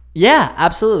 Yeah,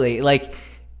 absolutely. Like,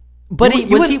 but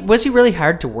was he really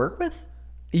hard to work with?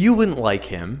 You wouldn't like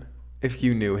him if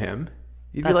you knew him.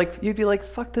 You'd be like,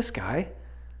 fuck this guy.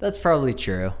 That's probably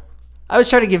true. I always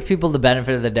try to give people the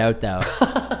benefit of the doubt, though.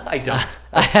 I don't.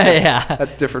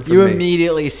 That's different from me. You me.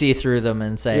 immediately see through them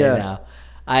and say, no.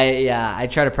 I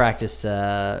try to practice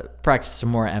some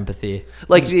more empathy.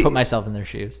 Like just put myself in their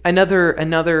shoes.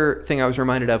 Another thing I was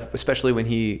reminded of, especially when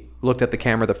he looked at the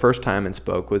camera the first time and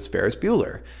spoke, was Ferris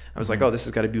Bueller. I was like, oh, this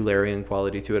has got a Buellerian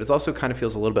quality to it. It also kind of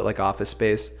feels a little bit like Office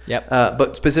Space. Yep.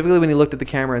 But specifically when he looked at the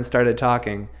camera and started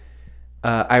talking,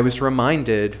 I was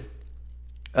reminded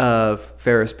of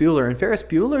Ferris Bueller, and Ferris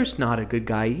Bueller's not a good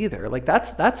guy either. Like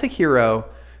that's a hero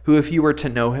who, if you were to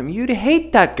know him, you'd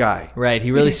hate that guy. Right.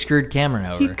 He really screwed Cameron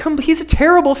over. He's a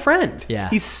terrible friend. Yeah.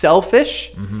 He's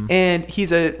selfish, and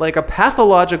he's a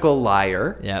pathological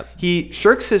liar. Yep. He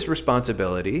shirks his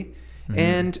responsibility,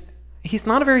 and he's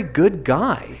not a very good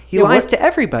guy. He lies to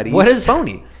everybody. He's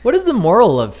phony. What is the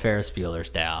moral of Ferris Bueller's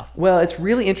Day Off? Well, it's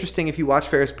really interesting if you watch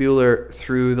Ferris Bueller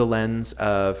through the lens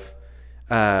of...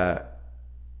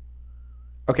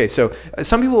 Okay, so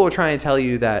some people will try and tell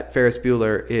you that Ferris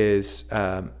Bueller is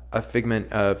a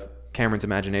figment of Cameron's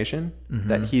imagination,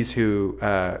 that he's who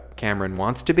Cameron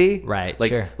wants to be. Right,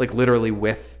 like literally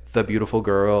with the beautiful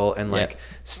girl, and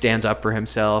stands up for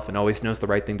himself and always knows the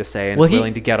right thing to say, and is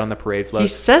willing to get on the parade float. He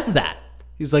says that.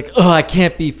 He's like, oh, I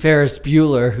can't be Ferris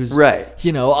Bueller, who's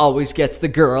always gets the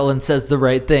girl and says the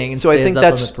right thing. And so I think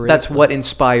that's what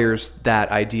inspires that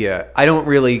idea. I don't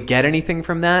really get anything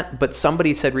from that, but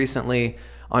somebody said recently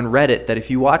on Reddit that if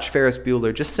you watch Ferris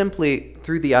Bueller just simply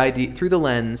through the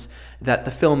lens that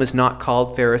the film is not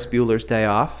called Ferris Bueller's Day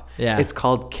Off, it's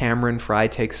called Cameron Fry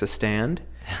Takes a Stand,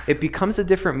 it becomes a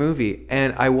different movie.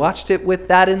 And I watched it with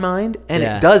that in mind, and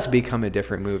it does become a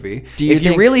different movie. If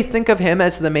you really think of him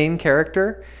as the main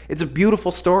character, it's a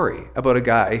beautiful story about a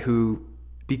guy who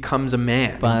becomes a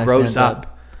man, and grows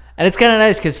up. And it's kind of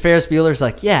nice because Ferris Bueller's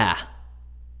like, yeah,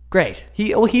 great.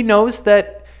 He knows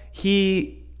that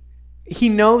he he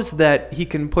knows that he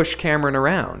can push Cameron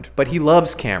around, but he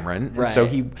loves Cameron, and so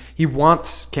he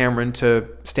wants Cameron to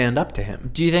stand up to him.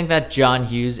 Do you think that John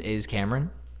Hughes is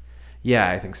Cameron? Yeah,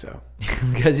 I think so.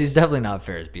 Because he's definitely not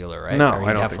Ferris Bueller, right? No, Or he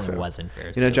I don't definitely think so. wasn't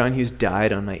Ferris You know, Bueller. John Hughes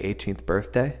died on my 18th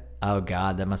birthday. Oh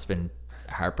God, that must have been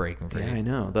heartbreaking for Yeah, you. I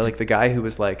know. The guy who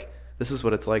was like, "This is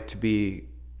what it's like to be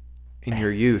in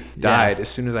your youth," died as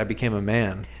soon as I became a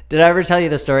man. Did I ever tell you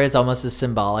the story? It's almost as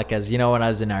symbolic as, when I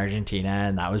was in Argentina,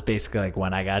 and that was basically like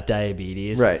when I got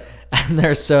diabetes. Right. And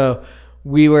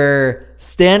we were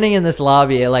standing in this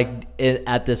lobby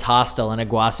at this hostel in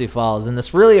Iguazu Falls, and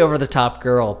this really over the top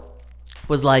girl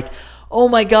was like, "Oh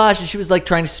my gosh," and she was like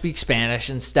trying to speak Spanish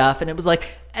and stuff, and it was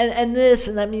like, and this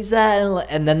and that means that,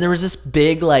 and then there was this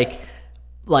big like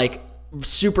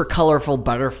super colorful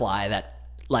butterfly that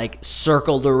like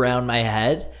circled around my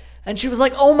head, and she was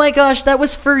like, "Oh my gosh, that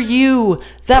was for you.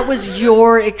 That was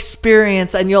your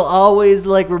experience, and you'll always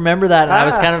like remember that." And I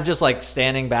was kind of just like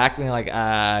standing back, being like,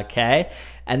 "Okay."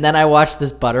 And then I watched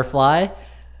this butterfly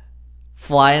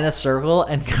fly in a circle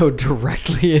and go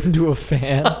directly into a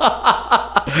fan,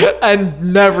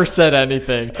 and never said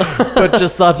anything, but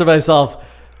just thought to myself,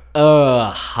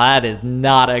 that is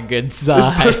not a good sign. This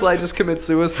butterfly just commits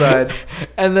suicide.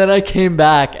 And then I came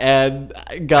back and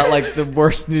got like the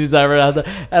worst news I ever had.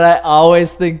 And I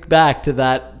always think back to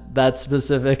that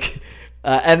specific.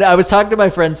 And I was talking to my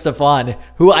friend Stefan,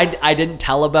 who I didn't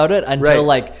tell about it until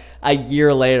like a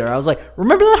year later. I was like,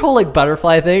 "Remember that whole like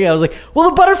butterfly thing?" I was like,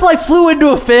 "Well, the butterfly flew into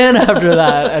a fan after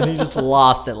that," and he just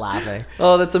lost it laughing.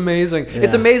 Oh, that's amazing. Yeah.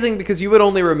 It's amazing because you would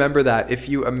only remember that if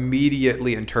you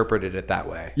immediately interpreted it that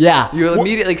way. Yeah. You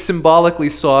immediately symbolically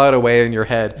saw it away in your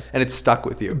head, and it stuck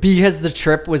with you. Because the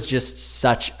trip was just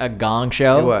such a gong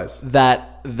show. It was.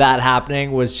 That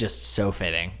happening was just so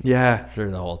fitting. Yeah.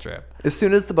 Through the whole trip. As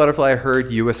soon as the butterfly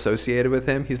heard you associated with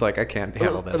him, he's like, "I can't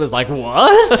handle this." It was like,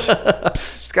 what?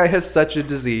 This guy has such a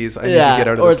disease. I need to get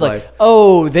out of this life. Like,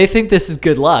 "Oh, they think this is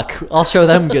good luck. I'll show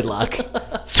them good luck."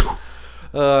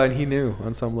 And he knew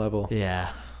on some level. Yeah.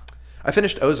 I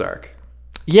finished Ozark.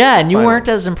 Yeah, and you Finally. weren't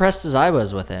as impressed as I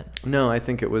was with it. No, I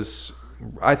think it was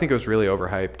really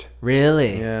overhyped.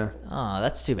 Really? Yeah. Oh,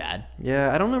 that's too bad.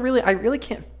 Yeah, I don't know really. I really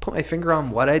can't put my finger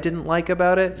on what I didn't like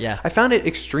about it. Yeah. I found it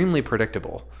extremely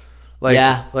predictable. Like,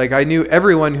 Yeah. Like I knew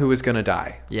everyone who was going to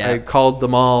die. Yeah. I called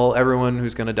them all, everyone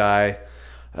who's going to die.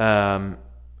 And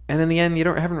in the end,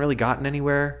 haven't really gotten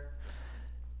anywhere.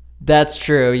 That's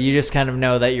true. You just kind of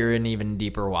know that you're in even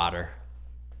deeper water.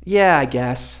 Yeah, I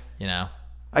guess.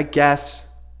 I guess.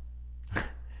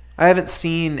 I haven't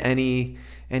seen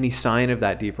any sign of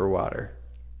that deeper water.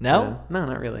 No? No,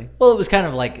 not really. Well, it was kind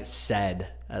of like said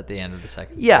at the end of the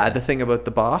second Yeah, season. the thing about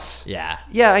the boss. Yeah.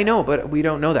 Yeah, I know, but we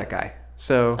don't know that guy.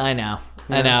 So I know.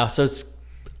 So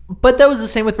but that was the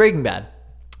same with Breaking Bad.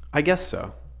 I guess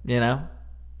so.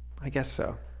 I guess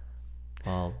so.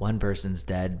 Well, one person's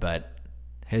dead, but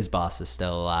his boss is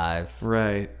still alive.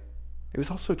 Right. It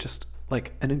was also just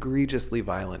like an egregiously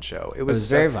violent show. It was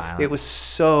very violent. It was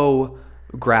so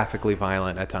graphically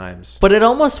violent at times. But it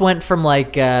almost went from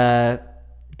like, didn't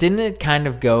it kind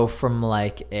of go from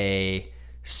like a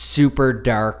super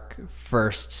dark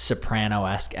first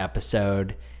Soprano-esque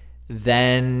episode,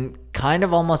 then kind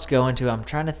of almost go into, I'm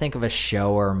trying to think of a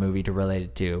show or a movie to relate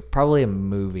it to. Probably a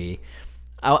movie.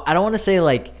 I don't want to say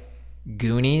like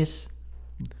Goonies,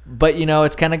 but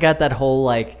it's kind of got that whole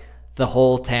like the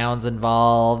whole town's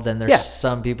involved, and there's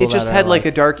some people. It just had like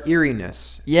a dark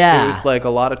eeriness. Yeah, there was like a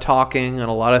lot of talking and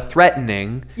a lot of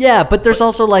threatening. Yeah, but there's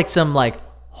also like some like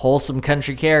wholesome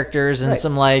country characters and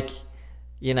some like,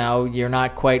 you're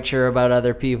not quite sure about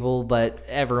other people, but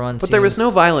everyone. But there was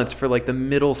no violence for like the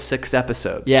middle 6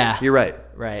 episodes. Yeah, you're right.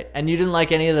 Right, and you didn't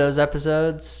like any of those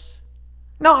episodes?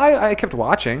 No, I kept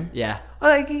watching. Yeah.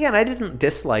 Like, again, I didn't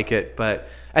dislike it, but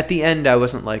at the end, I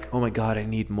wasn't like, "Oh my god, I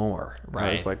need more." Right.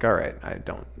 I was like, "All right,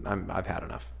 I've had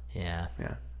enough." Yeah.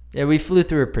 Yeah. Yeah, we flew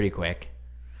through it pretty quick.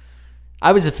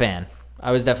 I was a fan.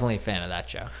 I was definitely a fan of that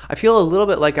show. I feel a little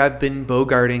bit like I've been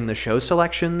bogarting the show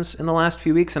selections in the last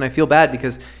few weeks, and I feel bad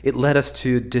because it led us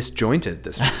to Disjointed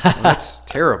this week. Well, that's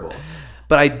terrible.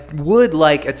 But I would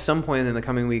like at some point in the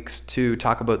coming weeks to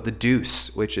talk about The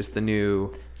Deuce, which is the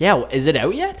new... Yeah, is it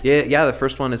out yet? Yeah, the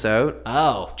first one is out.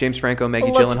 Oh. James Franco, Maggie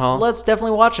Gyllenhaal. Let's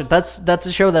definitely watch it. That's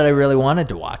a show that I really wanted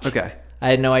to watch. Okay. I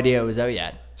had no idea it was out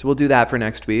yet. So we'll do that for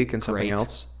next week and something Great.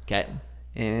 else. Okay.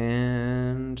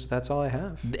 And that's all I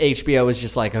have. HBO was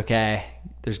just like, okay,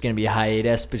 there's going to be a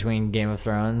hiatus between Game of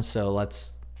Thrones, so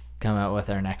let's come out with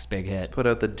our next big hit. Let's put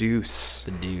out The Deuce.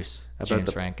 The Deuce. About James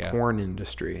the Franco. porn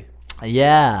industry.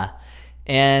 Yeah.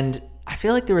 And I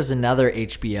feel like there was another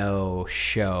HBO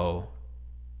show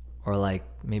or like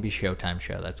maybe Showtime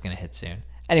show that's gonna hit soon.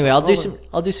 Anyway, I'll do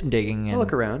some digging and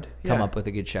look around. come up with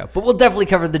a good show. But we'll definitely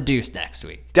cover The Deuce next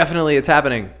week. Definitely, it's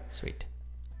happening. Sweet.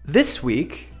 This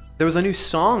week, there was a new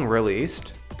song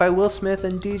released by Will Smith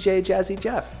and DJ Jazzy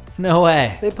Jeff. No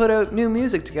way. They put out new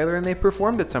music together and they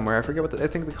performed it somewhere. I forget I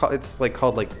think it's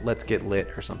called Let's Get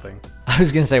Lit or something. I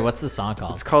was gonna say, what's the song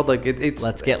called? It's called it's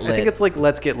Let's Get Lit. I think it's like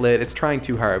Let's Get Lit. It's trying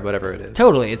too hard, whatever it is.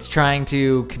 Totally. It's trying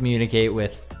to communicate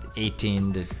with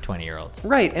 18 to 20 year olds.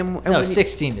 Right. And no,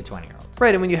 16 to 20 year olds.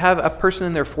 Right. And when you have a person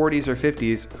in their 40s or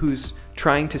 50s who's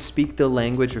trying to speak the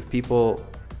language of people,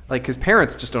 like, because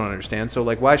parents just don't understand. So,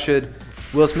 like, why should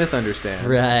Will Smith understand?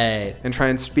 Right. And try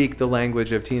and speak the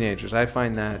language of teenagers. I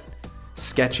find that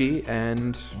sketchy.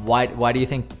 And why do you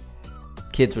think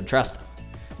kids would trust him?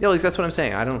 Yeah, like, that's what I'm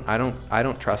saying. I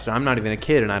don't trust it. I'm not even a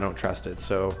kid and I don't trust it.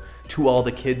 So to all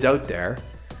the kids out there,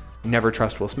 never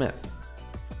trust Will Smith.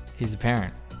 He's a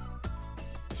parent.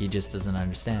 He just doesn't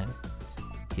understand.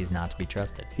 He's not to be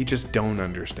trusted. He just don't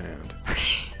understand.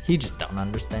 He just don't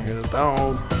understand. He just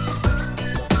don't.